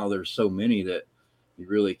 but now there's so many that you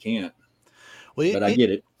really can't. But I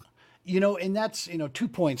get it. And that's, 2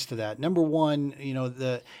 points to that. Number one,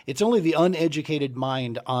 it's only the uneducated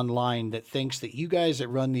mind online that thinks that you guys that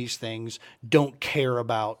run these things don't care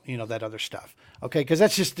about, that other stuff. Okay. Cause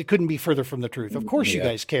it couldn't be further from the truth. Of course you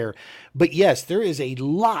guys care, but yes, there is a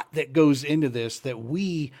lot that goes into this that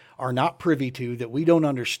we are not privy to, that we don't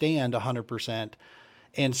understand 100%.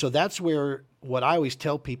 And so that's where what I always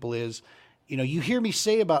tell people is, you hear me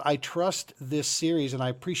say about I trust this series and I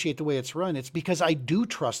appreciate the way it's run. It's because I do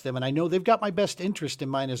trust them, and I know they've got my best interest in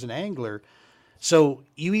mind as an angler. So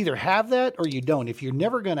you either have that or you don't. If you're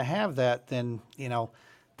never going to have that, then,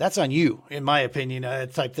 that's on you, in my opinion,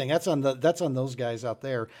 type thing. That's on those guys out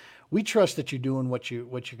there. We trust that you're doing what you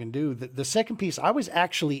can do. The second piece, I was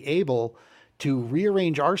actually able to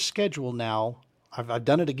rearrange our schedule now. I've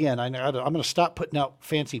done it again. I'm going to stop putting out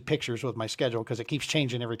fancy pictures with my schedule because it keeps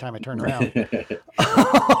changing every time I turn around.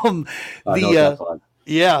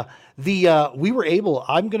 We were able.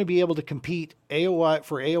 I'm going to be able to compete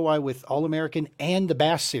AOI with All American and the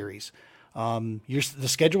Bass Series. The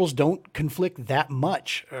schedules don't conflict that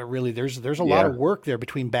much, really. There's a lot of work there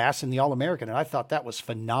between Bass and the All American, and I thought that was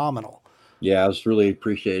phenomenal. Yeah, I was really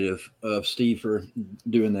appreciative of Steve for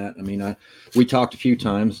doing that. I mean, we talked a few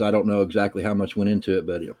times. I don't know exactly how much went into it,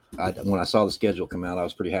 but when I saw the schedule come out, I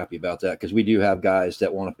was pretty happy about that, because we do have guys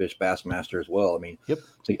that want to fish Bassmaster as well. I mean,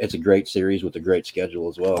 it's a great series with a great schedule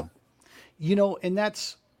as well. And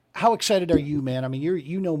that's how excited are you, man? I mean,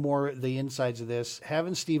 you know more the insides of this.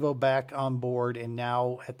 Having Steve-O back on board and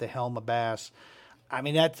now at the helm of Bass, I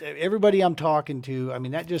mean, that's everybody I'm talking to. I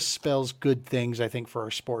mean, that just spells good things, I think, for our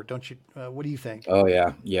sport. Don't you? What do you think? Oh,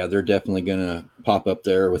 yeah. Yeah, they're definitely going to pop up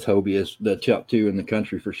there with Hobie as the top 2 in the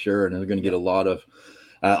country for sure. And they're going to get a lot of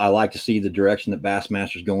I like to see the direction that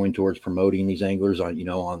Bassmaster's going towards promoting these anglers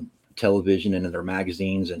on television and in their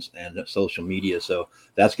magazines and social media. So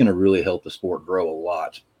that's going to really help the sport grow a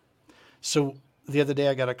lot. So The other day,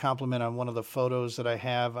 I got a compliment on one of the photos that I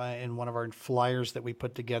have in one of our flyers that we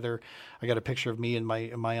put together. I got a picture of me and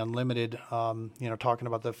my unlimited, talking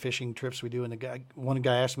about the fishing trips we do. And one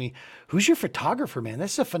guy asked me, "Who's your photographer, man?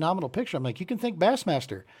 That's a phenomenal picture." I'm like, "You can thank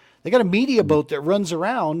Bassmaster. They got a media boat that runs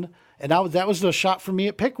around, and that was the shot for me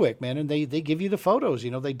at Pickwick, man. And they give you the photos.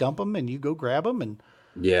 They dump them, and you go grab them, and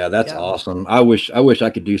Yeah, that's yeah." awesome. I wish I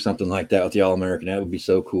could do something like that with the All American. That would be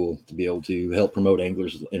so cool to be able to help promote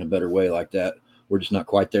anglers in a better way like that. We're just not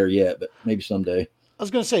quite there yet, but maybe someday. I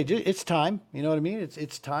was going to say, it's time. You know what I mean?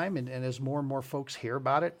 It's time, and as more and more folks hear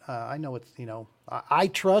about it, I know it's I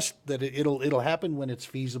trust that it'll happen when it's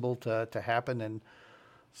feasible to happen, and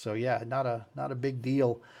so yeah, not a big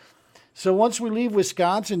deal. So once we leave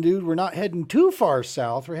Wisconsin, dude, we're not heading too far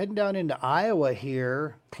south. We're heading down into Iowa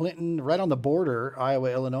here, Clinton, right on the border,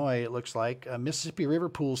 Iowa, Illinois. It looks like Mississippi River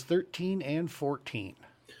pools 13 and 14.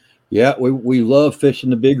 Yeah, we love fishing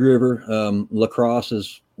the Big River. La Crosse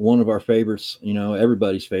is one of our favorites,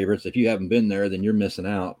 everybody's favorites. If you haven't been there, then you're missing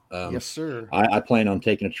out. Yes, sir. I plan on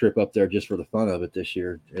taking a trip up there just for the fun of it this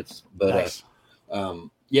year. Nice.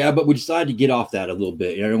 But we decided to get off that a little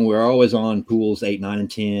bit. We're always on pools 8, 9,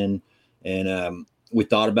 and 10. And we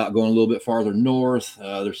thought about going a little bit farther north.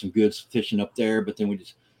 There's some good fishing up there, but then we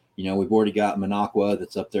just, we've already got Minocqua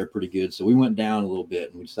that's up there pretty good. So we went down a little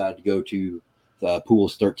bit and we decided to go to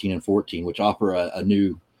pools 13 and 14, which offer a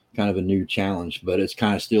new challenge, but it's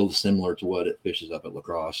kind of still similar to what it fishes up at La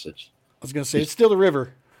Crosse. I was going to say, it's still the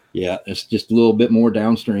river. Yeah, it's just a little bit more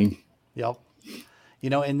downstream. Yep.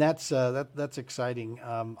 And that's exciting.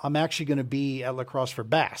 I'm actually going to be at La Crosse for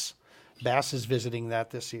bass. Bass is visiting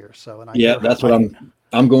that this year. So, that's what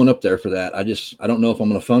I'm going up there for that. I don't know if I'm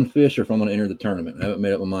going to fun fish or if I'm going to enter the tournament. I haven't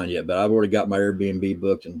made up my mind yet, but I've already got my Airbnb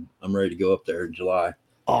booked and I'm ready to go up there in July.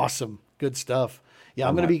 Awesome. Good stuff. Yeah,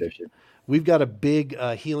 I'm going to be fishing. We've got a big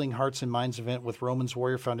Healing Hearts and Minds event with Romans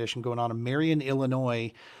Warrior Foundation going on in Marion,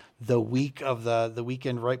 Illinois, the week of the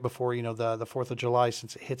weekend right before, the 4th of July,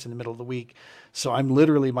 since it hits in the middle of the week. So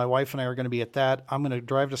my wife and I are going to be at that. I'm going to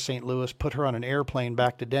drive to St. Louis, put her on an airplane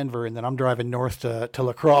back to Denver, and then I'm driving north to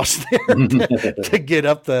La Crosse there to get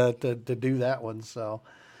up to do that one. So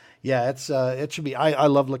yeah, it should be, I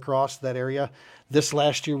love La Crosse, that area. This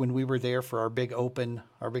last year when we were there for our big open,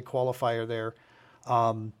 our big qualifier there,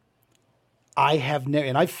 I have never,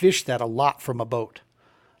 and I fished that a lot from a boat.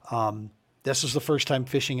 This is the first time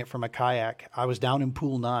fishing it from a kayak. I was down in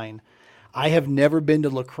pool 9. I have never been to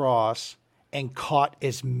La Crosse and caught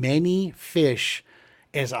as many fish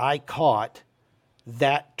as I caught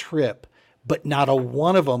that trip, but not a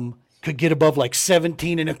one of them could get above like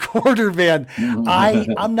 17 and a quarter, man.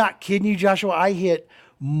 I'm not kidding you, Joshua. I hit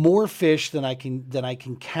more fish than I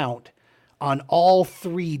can count on all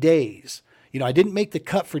 3 days. I didn't make the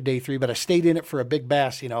cut for day 3, but I stayed in it for a big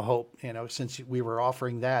bass, hope, since we were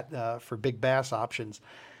offering that for big bass options.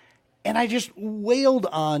 And I just wailed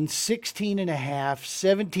on 16 and a half,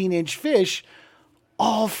 17-inch fish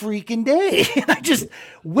all freaking day. And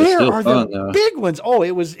where are the big ones? Oh,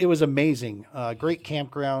 it was amazing. Great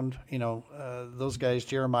campground. Those guys,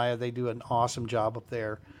 Jeremiah, they do an awesome job up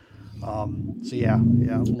there. So yeah.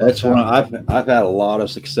 That's one I've had a lot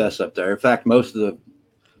of success up there. In fact, most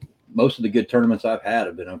of the good tournaments I've had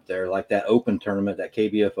have been up there, like that open tournament, that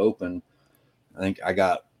KBF Open. I think I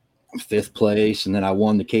got 5th place, and then I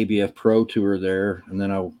won the KBF Pro Tour there, and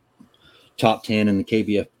then I top 10 in the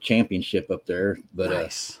KBF Championship up there. But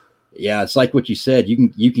nice. Yeah, it's like what you said.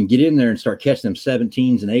 You can get in there and start catching them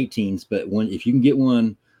 17s and 18s, but if you can get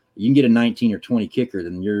one, you can get a 19 or 20 kicker,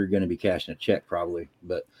 then you're going to be cashing a check probably.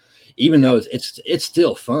 But even though it's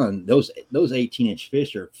still fun, those 18-inch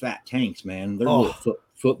fish are fat tanks, man. They're little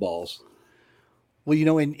footballs. Well,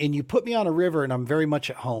 and you put me on a river and I'm very much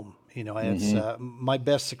at home. It's my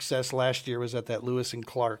best success last year was at that Lewis and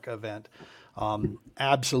Clark event.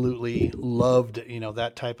 Absolutely loved,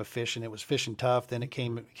 that type of fish, and it was fishing tough. Then it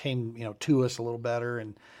came, to us a little better.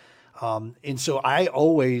 And so I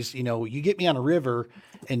always, you get me on a river,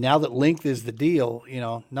 and now that length is the deal,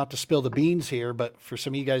 not to spill the beans here, but for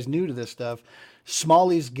some of you guys new to this stuff,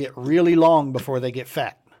 smallies get really long before they get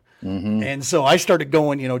fat. Mm-hmm. And so I started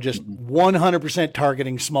going, just 100%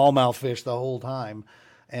 targeting smallmouth fish the whole time.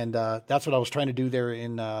 And that's what I was trying to do there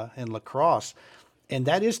in La Crosse. And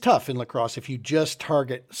that is tough in La Crosse if you just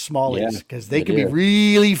target smallies, because they can be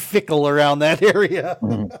really fickle around that area.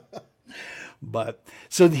 Mm-hmm. But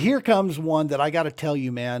so here comes one that I got to tell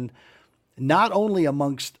you, man, not only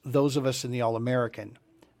amongst those of us in the All American,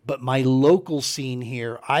 but my local scene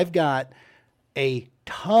here. I've got a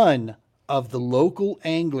ton of the local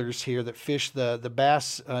anglers here that fish the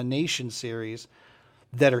Bass Nation series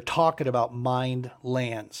that are talking about mined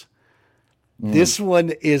lands. This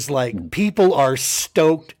one is like, people are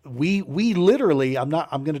stoked. We literally, I'm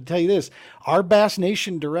going to tell you this, our Bass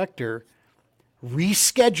Nation director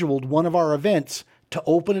rescheduled one of our events to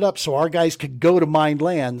open it up so our guys could go to Mined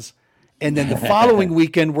Lands. And then the following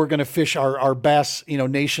weekend, we're going to fish our Bass,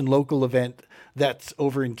 Nation local event that's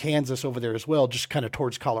over in Kansas over there as well, just kind of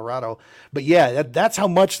towards Colorado. But yeah, that's how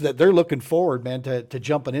much that they're looking forward, man, to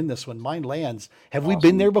jumping in this one. Mined Lands. Have we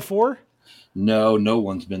been there before? No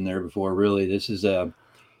one's been there before. Really. This is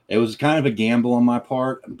it was kind of a gamble on my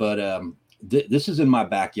part, but this is in my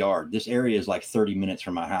backyard. This area is like 30 minutes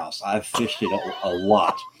from my house. I've fished it a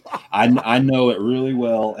lot. I know it really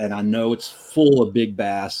well, and I know it's full of big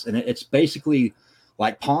bass, and it's basically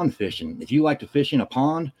like pond fishing. If you like to fish in a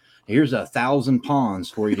pond, here's 1,000 ponds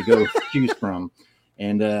for you to go choose from.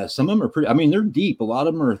 And some of them are pretty, I mean, they're deep. A lot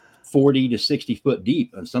of them are 40 to 60 foot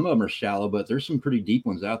deep, and some of them are shallow, but there's some pretty deep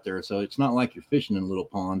ones out there. So it's not like you're fishing in a little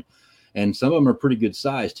pond. And some of them are pretty good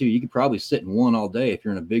size too. You could probably sit in one all day if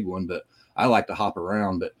you're in a big one, but I like to hop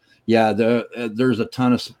around. But yeah, there's a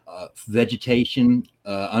ton of vegetation,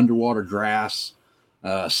 underwater grass,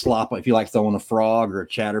 slop. If you like throwing a frog or a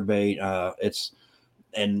chatterbait,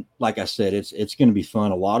 and like I said, it's going to be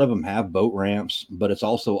fun. A lot of them have boat ramps, but it's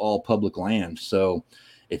also all public land. So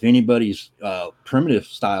if anybody's primitive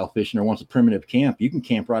style fishing or wants a primitive camp, you can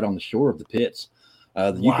camp right on the shore of the pits.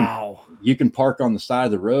 You can park on the side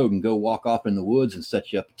of the road and go walk off in the woods and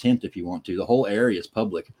set you up a tent if you want to. The whole area is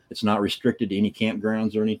public. It's not restricted to any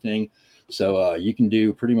campgrounds or anything. So you can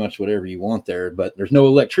do pretty much whatever you want there, but there's no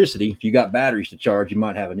electricity. If you got batteries to charge, you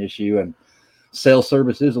might have an issue, and cell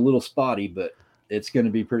service is a little spotty, but it's going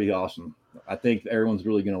to be pretty awesome. I think everyone's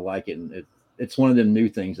really going to like it. And it's one of them new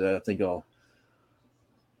things that I think I'll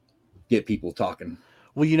get people talking.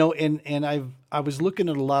 Well, and I was looking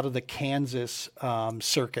at a lot of the Kansas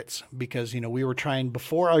circuits because, we were trying,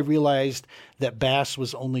 before I realized that Bass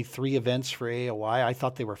was only 3 events for AOI, I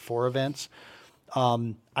thought they were 4 events. I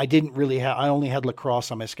only had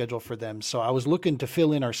lacrosse on my schedule for them. So I was looking to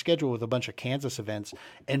fill in our schedule with a bunch of Kansas events,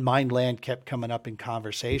 and Mined Land kept coming up in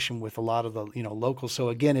conversation with a lot of the, locals. So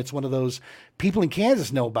again, it's one of those people in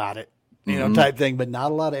Kansas know about it, type thing, but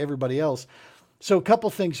not a lot of everybody else. So a couple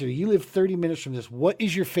things here. You live 30 minutes from this. What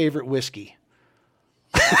is your favorite whiskey?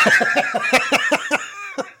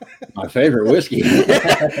 My favorite whiskey.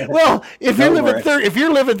 Well, if you're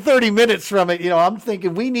living 30 minutes from it, I'm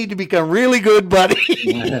thinking we need to become really good buddies.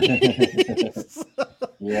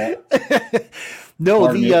 Yeah. No,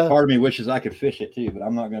 part of me wishes I could fish it too, but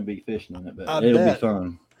I'm not going to be fishing in it. But it'll be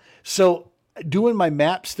fun. So, doing my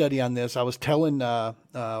map study on this, I was telling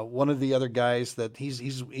one of the other guys that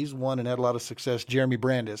he's won and had a lot of success, Jeremy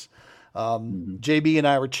Brandis. JB and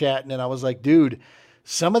I were chatting, and I was like, dude,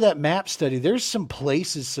 some of that map study, there's some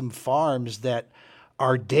places, some farms that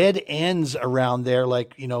are dead ends around there,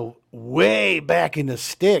 like, way back in the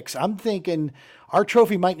sticks. I'm thinking our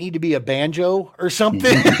trophy might need to be a banjo or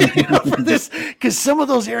something for this, because some of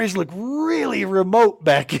those areas look really remote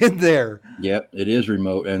back in there. Yep, it is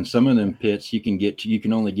remote, and some of them pits you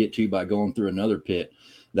can only get to by going through another pit.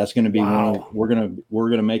 That's going to be one. We're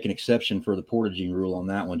gonna make an exception for the portaging rule on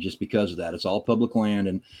that one, just because of that. It's all public land,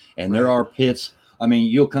 and there are pits. I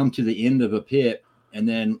mean, you'll come to the end of a pit, and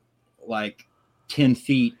then like 10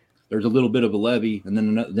 feet, there's a little bit of a levee, and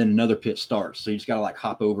then another pit starts. So you just got to like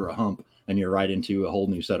hop over a hump, and you're right into a whole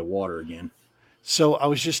new set of water again. So I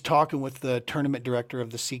was just talking with the tournament director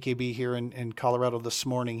of the CKB here in Colorado this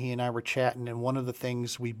morning. He and I were chatting, and one of the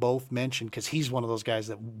things we both mentioned, because he's one of those guys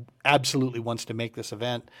that absolutely wants to make this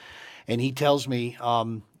event, and he tells me,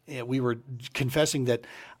 we were confessing that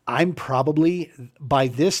I'm probably, by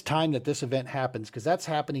this time that this event happens, because that's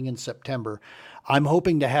happening in September, I'm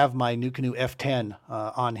hoping to have my NuCanoe F10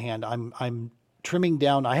 on hand. I'm trimming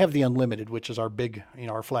down. I have the Unlimited, which is our big,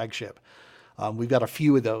 our flagship. We've got a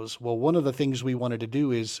few of those. Well, one of the things we wanted to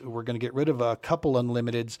do is we're going to get rid of a couple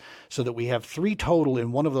Unlimiteds so that we have 3 total.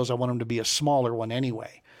 And one of those, I want them to be a smaller one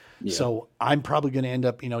anyway. Yeah. So I'm probably going to end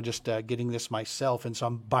up, just getting this myself. And so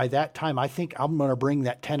by that time, I think I'm going to bring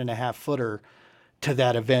that 10.5 footer to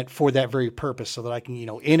that event for that very purpose, so that I can,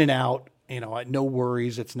 in and out, no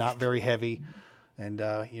worries. It's not very heavy. And,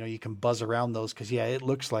 you can buzz around those. Cause it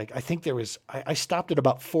looks like, I think I stopped at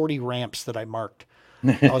about 40 ramps that I marked.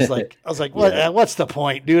 I was like, what's the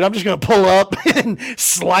point, dude? I'm just going to pull up and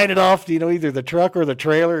slide it off to, either the truck or the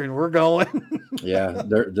trailer, and we're going. Yeah.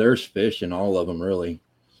 There's fish in all of them, really.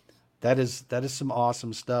 That is some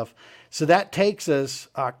awesome stuff. So that takes us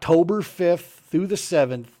October 5th through the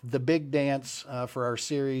 7th, the big dance for our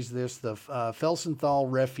series, the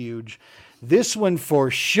Felsenthal Refuge. This one for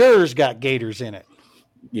sure's got gators in it.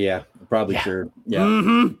 Yeah, probably sure. Yeah.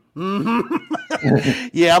 Mm-hmm. Mm-hmm.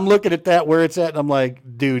 Yeah, I'm looking at that where it's at, and I'm like,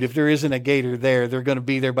 dude, if there isn't a gator there, they're going to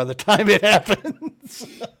be there by the time it happens.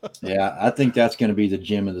 Yeah, I think that's going to be the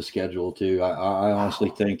gem of the schedule too. I honestly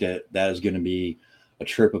Wow. think that is going to be a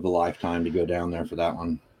trip of a lifetime to go down there for that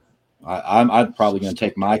one. I'm probably going to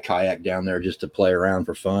take my kayak down there just to play around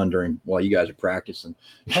for fun while you guys are practicing.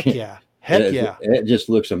 Heck yeah. Heck yeah. It just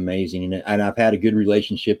looks amazing, and I've had a good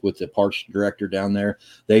relationship with the parks director down there.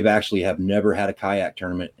 They've actually have never had a kayak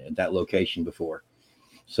tournament at that location before,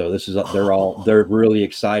 so they're really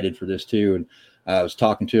excited for this too. And I was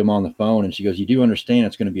talking to him on the phone, and she goes, "You do understand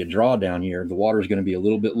it's going to be a draw down here. The water is going to be a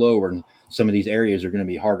little bit lower, and some of these areas are going to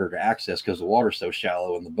be harder to access because the water's so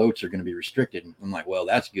shallow, and the boats are going to be restricted." And I'm like, "Well,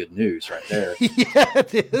 that's good news right there." Yeah,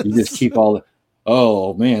 it is. You just keep all the.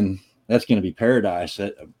 Oh man, that's going to be paradise.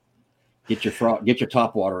 Get your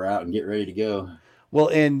top water out and get ready to go. Well,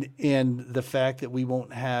 and the fact that we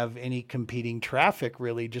won't have any competing traffic,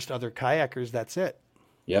 really, just other kayakers. That's it.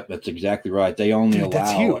 Yep, that's exactly right. They only Dude,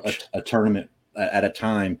 that's allow huge. a tournament at a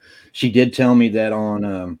time. She did tell me that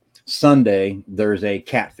on Sunday there's a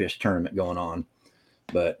catfish tournament going on,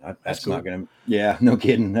 but that's cool. not going to. Yeah, no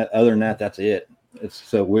kidding. Other than that, that's it.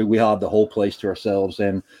 So we have the whole place to ourselves,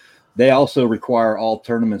 and they also require all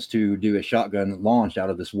tournaments to do a shotgun launch out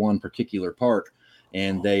of this one particular park.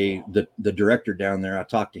 And the director down there, I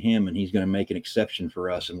talked to him, and he's going to make an exception for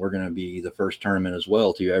us, and we're going to be the first tournament as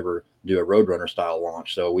well to ever do a Roadrunner style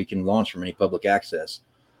launch, so we can launch from any public access,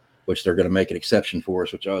 which they're going to make an exception for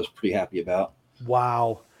us, which I was pretty happy about.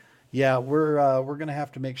 Wow. Yeah, we're gonna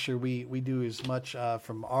have to make sure we do as much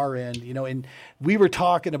from our end, And we were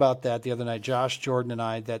talking about that the other night, Josh, Jordan, and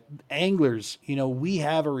I. That anglers, we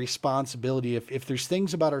have a responsibility. If there's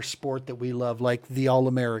things about our sport that we love, like the All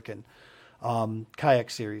American Kayak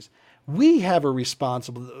Series, we have a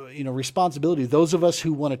responsibility. Those of us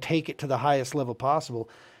who want to take it to the highest level possible,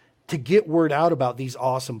 to get word out about these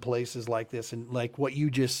awesome places like this, and like what you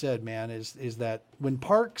just said, man, is that when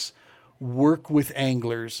parks work with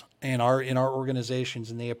anglers and in our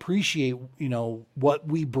organizations, and they appreciate what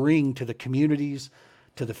we bring to the communities,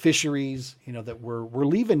 to the fisheries, that we're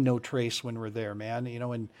leaving no trace when we're there, man.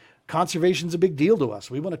 And conservation's a big deal to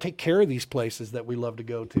us. We want to take care of these places that we love to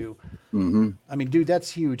go to. Mm-hmm. I mean, dude,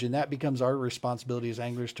 that's huge, and that becomes our responsibility as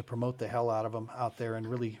anglers to promote the hell out of them out there and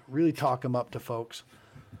really really talk them up to folks,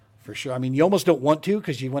 for sure. I mean, you almost don't want to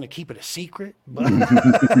because you want to keep it a secret, but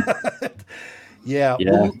yeah.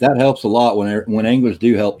 Yeah, that helps a lot when anglers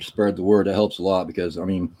do help spread the word. That helps a lot because, I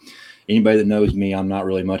mean, anybody that knows me, I'm not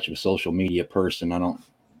really much of a social media person. I don't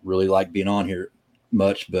really like being on here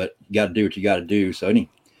much, but you got to do what you got to do. So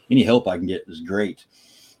any help I can get is great.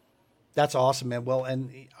 That's awesome, man. Well,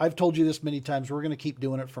 and I've told you this many times. We're going to keep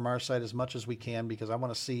doing it from our side as much as we can because I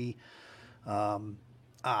want to see.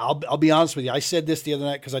 I'll be honest with you. I said this the other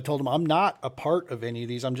night because I told him I'm not a part of any of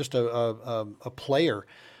these. I'm just a player.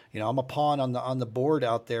 I'm a pawn on the board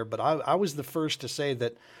out there. But I was the first to say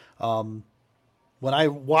that when I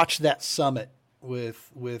watched that summit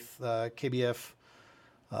with KBF,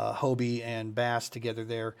 Hobie, and Bass together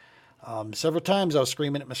there, several times I was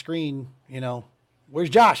screaming at my screen, where's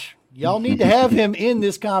Josh? Y'all need to have him in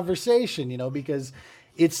this conversation, because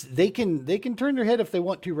they can turn their head if they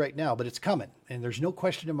want to right now, but it's coming. And there's no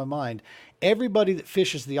question in my mind. Everybody that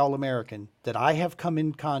fishes the All American that I have come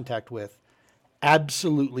in contact with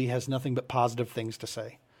absolutely has nothing but positive things to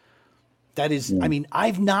say. That is, I mean,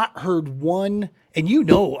 I've not heard one, and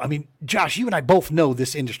I mean, Josh, you and I both know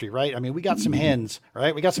this industry, right? I mean, we got some hens,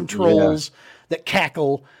 right? We got some trolls that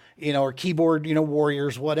cackle, or keyboard,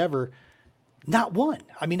 warriors, whatever. Not one.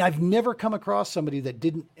 I mean, I've never come across somebody that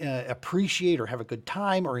didn't appreciate or have a good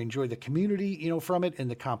time or enjoy the community, from it and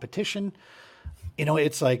the competition.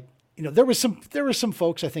 It's like, there was some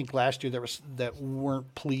folks I think last year that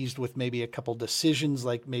weren't pleased with maybe a couple decisions,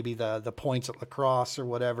 like maybe the points at lacrosse or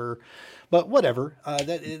whatever, but whatever.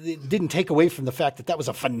 That it didn't take away from the fact that was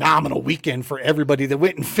a phenomenal weekend for everybody that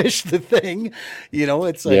went and fished the thing.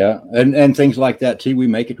 It's like, and things like that too.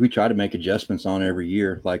 We try to make adjustments on every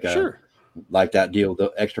year, like sure. Like that deal,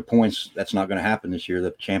 the extra points, that's not going to happen this year.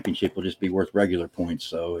 The championship will just be worth regular points.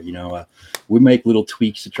 So, we make little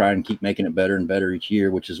tweaks to try and keep making it better and better each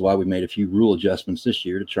year, which is why we made a few rule adjustments this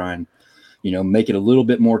year to try and, make it a little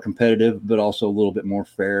bit more competitive, but also a little bit more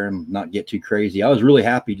fair and not get too crazy. I was really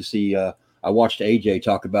happy to see, I watched AJ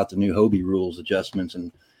talk about the new Hobie rules adjustments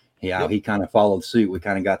and how he kind of followed suit. We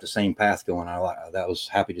kind of got the same path going. That was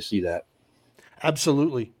happy to see that.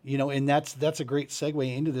 Absolutely. And that's a great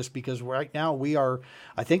segue into this, because right now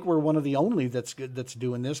I think we're one of the only that's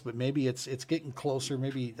doing this, but maybe it's getting closer.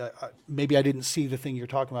 Maybe I didn't see the thing you're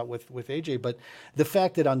talking about with AJ, but the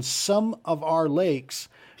fact that on some of our lakes,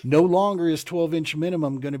 no longer is 12-inch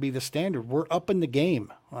minimum going to be the standard. We're up in the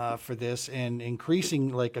game for this and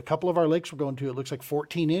increasing. Like a couple of our lakes we're going to, it looks like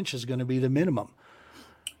 14 inch is going to be the minimum.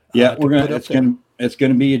 Yeah, it's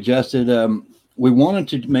gonna be adjusted. We wanted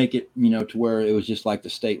to make it, to where it was just like the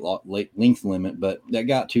state length limit, but that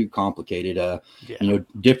got too complicated.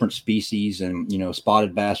 Different species and,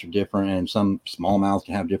 spotted bass are different, and some smallmouth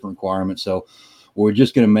can have different requirements. So we're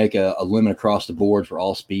just going to make a limit across the board for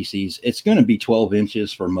all species. It's going to be 12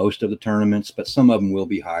 inches for most of the tournaments, but some of them will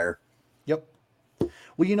be higher. Yep.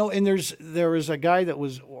 Well, and there was a guy that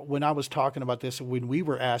was, when I was talking about this, when we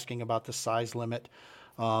were asking about the size limit,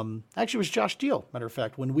 actually it was Josh Deal. Matter of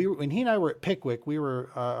fact, when he and I were at Pickwick, we were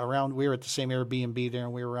at the same Airbnb there,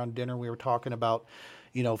 and we were around dinner. And we were talking about,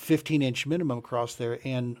 15-inch minimum across there.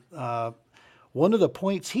 And, one of the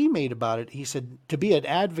points he made about it, he said, to be an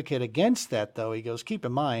advocate against that, though, he goes, keep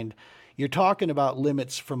in mind, you're talking about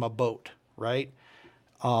limits from a boat, right?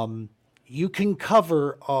 You can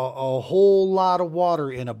cover a whole lot of water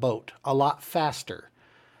in a boat a lot faster,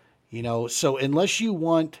 so unless you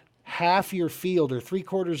want half your field or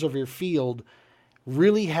 3/4 of your field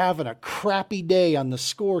really having a crappy day on the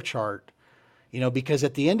score chart, because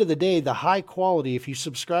at the end of the day, the high quality, if you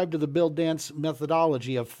subscribe to the Bill Dance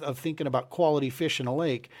methodology of thinking about quality fish in a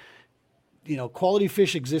lake, quality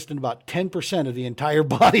fish exist in about 10% of the entire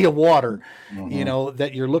body of water,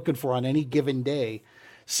 that you're looking for on any given day.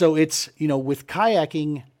 So it's, with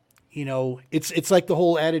kayaking, it's like the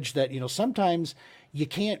whole adage that, sometimes you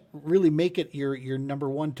can't really make it your number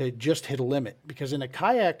one to just hit a limit, because in a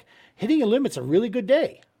kayak, hitting a limit's a really good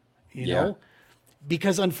day, you know?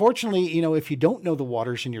 Because unfortunately, if you don't know the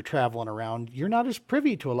waters and you're traveling around, you're not as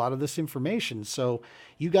privy to a lot of this information. So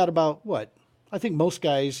you got about I think most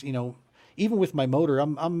guys, even with my motor,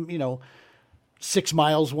 I'm 6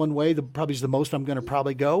 miles one way, probably is the most I'm going to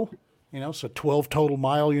probably go, so 12 total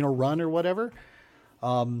mile, run or whatever.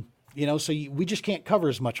 So we just can't cover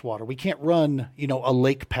as much water. We can't run, a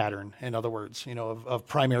lake pattern, in other words, of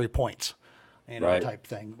primary points. Right. Type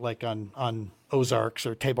thing, like on Ozarks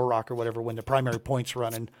or Table Rock or whatever, when the primary point's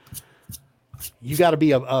running, you got to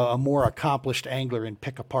be a more accomplished angler and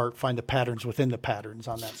pick apart, find the patterns within the patterns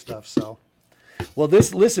on that stuff. So, well,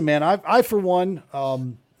 listen, man, I for one,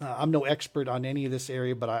 I'm no expert on any of this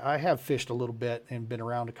area, but I have fished a little bit and been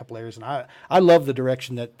around a couple areas, and I love the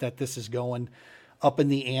direction that this is going, up in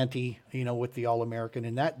the ante, with the All American.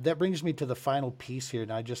 And that brings me to the final piece here.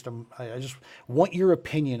 And I just want your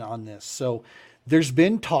opinion on this. So there's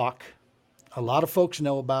been talk, a lot of folks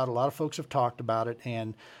know about it, a lot of folks have talked about it,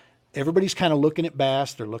 and everybody's kind of looking at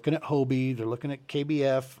bass. They're looking at Hobie, they're looking at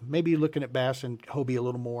KBF, maybe looking at bass and Hobie a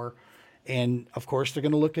little more. And of course they're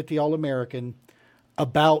going to look at the All American,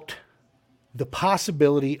 about the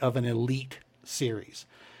possibility of an elite series.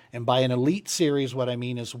 And by an elite series, what I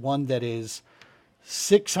mean is one that is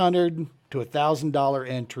 $600 to $1,000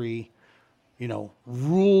 entry,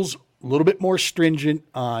 rules a little bit more stringent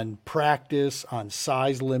on practice, on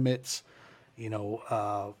size limits,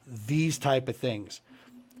 these type of things.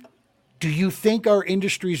 Do you think our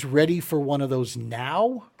industry's ready for one of those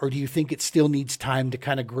now, or do you think it still needs time to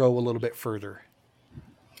kind of grow a little bit further?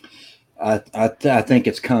 I think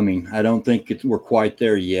it's coming. I don't think we're quite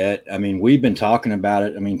there yet. I mean, we've been talking about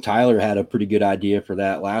it. I mean, Tyler had a pretty good idea for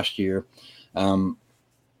that last year. I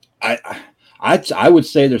would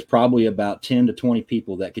say there's probably about 10 to 20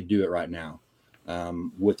 people that could do it right now,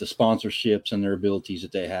 with the sponsorships and their abilities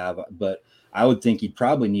that they have. But I would think you'd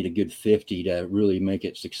probably need a good 50 to really make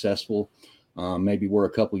it successful. Maybe we're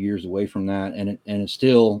a couple years away from that. And it's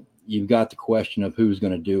still, you've got the question of who's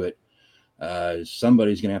going to do it.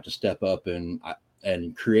 Somebody's going to have to step up and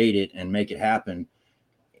create it and make it happen.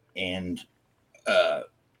 And,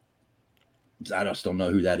 I just don't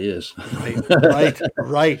know who that is.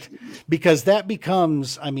 Right. Because that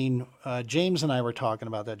becomes, James and I were talking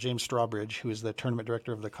about that. James Strawbridge, who is the tournament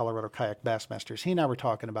director of the Colorado Kayak Bassmasters, he and I were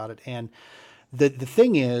talking about it. And the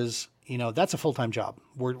thing is, that's a full-time job.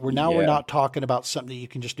 We're not talking about something that you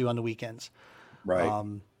can just do on the weekends. Right.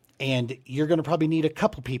 And you're going to probably need a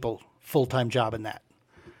couple people full-time job in that.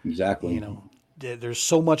 Exactly. There's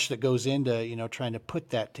so much that goes into, trying to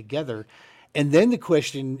put that together. And then the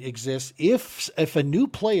question exists, if a new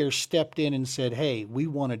player stepped in and said, hey, we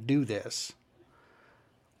want to do this,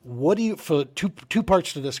 what do you, for two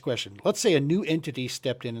parts to this question. Let's say a new entity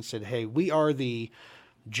stepped in and said, hey, we are the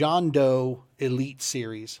John Doe Elite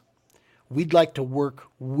Series. We'd like to work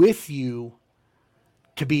with you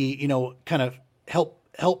to be, kind of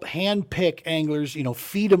help hand pick anglers,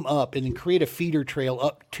 feed them up and then create a feeder trail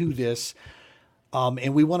up to this.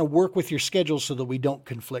 And we want to work with your schedule so that we don't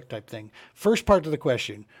conflict type thing. First part of the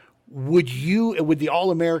question, would the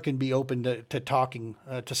All American be open to talking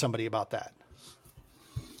to somebody about that?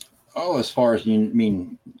 Oh, as far as you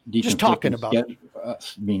mean, just talking about it.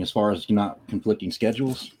 As far as not conflicting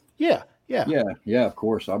schedules? Yeah. Of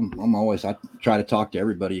course. I try to talk to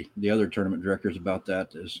everybody, the other tournament directors, about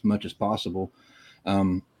that as much as possible.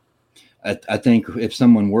 I think if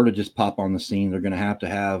someone were to just pop on the scene, they're going to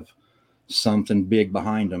have something big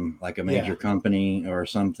behind them, like a major company or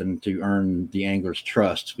something, to earn the angler's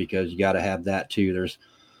trust, because you got to have that too. There's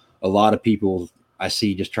a lot of people I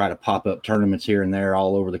see just try to pop up tournaments here and there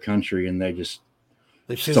all over the country, and they're just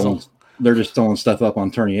throwing stuff up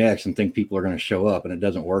on Tourney X and think people are going to show up, and it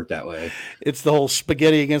doesn't work that way. It's the whole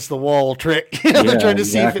spaghetti against the wall trick. They're trying to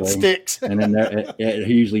see if it sticks. And then it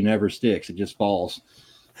usually never sticks. It just falls.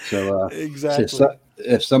 So exactly. So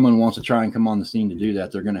if someone wants to try and come on the scene to do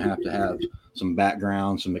that, they're going to have some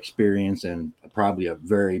background, some experience, and probably a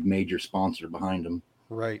very major sponsor behind them.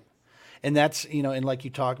 Right. And that's, and like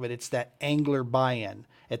you talk about, it's that angler buy-in.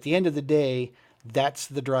 At the end of the day, that's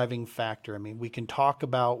the driving factor. I mean, we can talk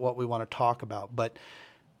about what we want to talk about, but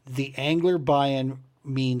the angler buy-in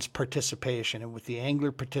means participation. And with the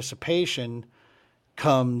angler participation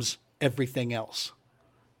comes everything else,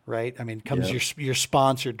 right? I mean, it comes your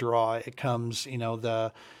sponsor draw. It comes,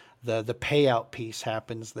 the payout piece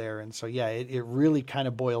happens there. And so, it really kind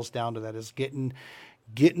of boils down to that, is getting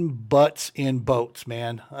butts in boats,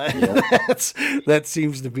 man. Yep. That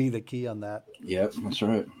seems to be the key on that. Yep, that's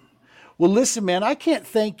right. Well, listen, man, I can't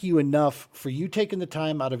thank you enough for you taking the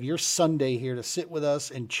time out of your Sunday here to sit with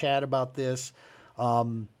us and chat about this.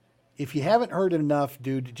 If you haven't heard enough,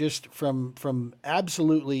 dude, just from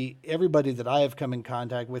absolutely everybody that I have come in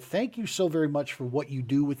contact with, thank you so very much for what you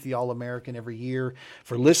do with the All American every year,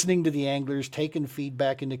 for listening to the anglers, taking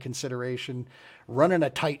feedback into consideration, running a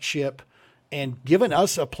tight ship, and giving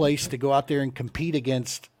us a place to go out there and compete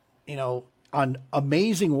against, on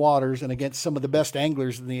amazing waters and against some of the best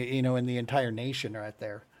anglers in the entire nation right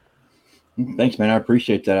there. Thanks, man. I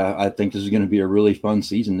appreciate that. I think this is going to be a really fun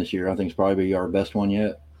season this year. I think it's probably our best one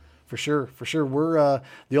yet. For sure. We're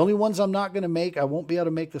the only ones I'm not going to make. I won't be able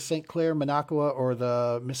to make the St. Clair, Minocqua, or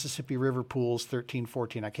the Mississippi River Pools 13,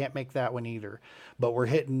 14. I can't make that one either. But we're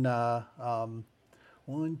hitting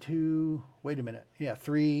 1, 2, wait a minute. Yeah,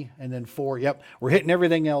 3 and then 4. Yep. We're hitting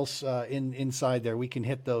everything else inside there. We can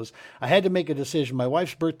hit those. I had to make a decision. My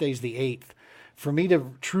wife's birthday is the 8th. For me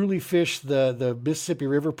to truly fish the Mississippi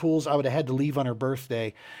River pools, I would have had to leave on her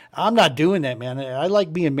birthday. I'm not doing that, man. I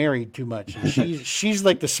like being married too much. She's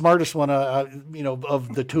like the smartest one,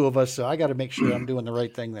 of the two of us. So I got to make sure I'm doing the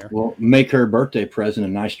right thing there. Well, make her birthday present a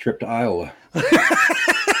nice trip to Iowa.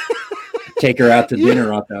 Take her out to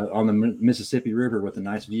dinner on the Mississippi River with a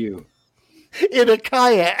nice view. In a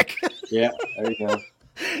kayak. Yeah, there you go.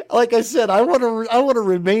 Like I said, I want to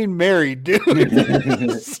remain married, dude.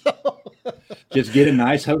 Just get a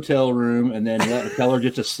nice hotel room and then tell her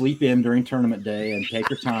just to sleep in during tournament day and take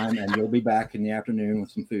her time, and you'll be back in the afternoon with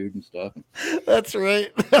some food and stuff. That's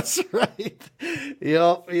right.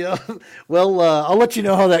 Yeah. Well, I'll let you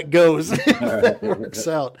know how that goes. If that works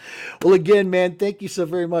out. Well, again, man, thank you so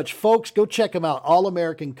very much. Folks, go check them out. All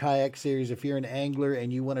American Kayak Series. If you're an angler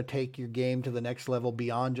and you want to take your game to the next level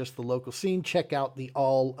beyond just the local scene, check out the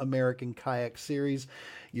All American Kayak Series.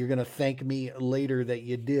 You're going to thank me later that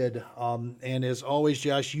you did. And as always,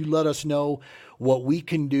 Josh, you let us know what we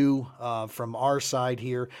can do from our side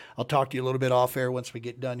here. I'll talk to you a little bit off air once we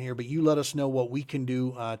get done here, but you let us know what we can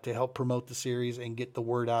do to help promote the series and get the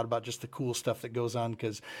word out about just the cool stuff that goes on,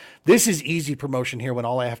 because this is easy promotion here when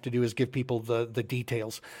all I have to do is give people the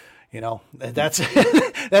details. That's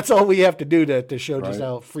all we have to do to show just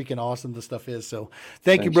how freaking awesome the stuff is. So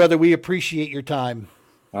thanks, you, brother. We appreciate your time.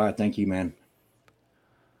 All right. Thank you, man.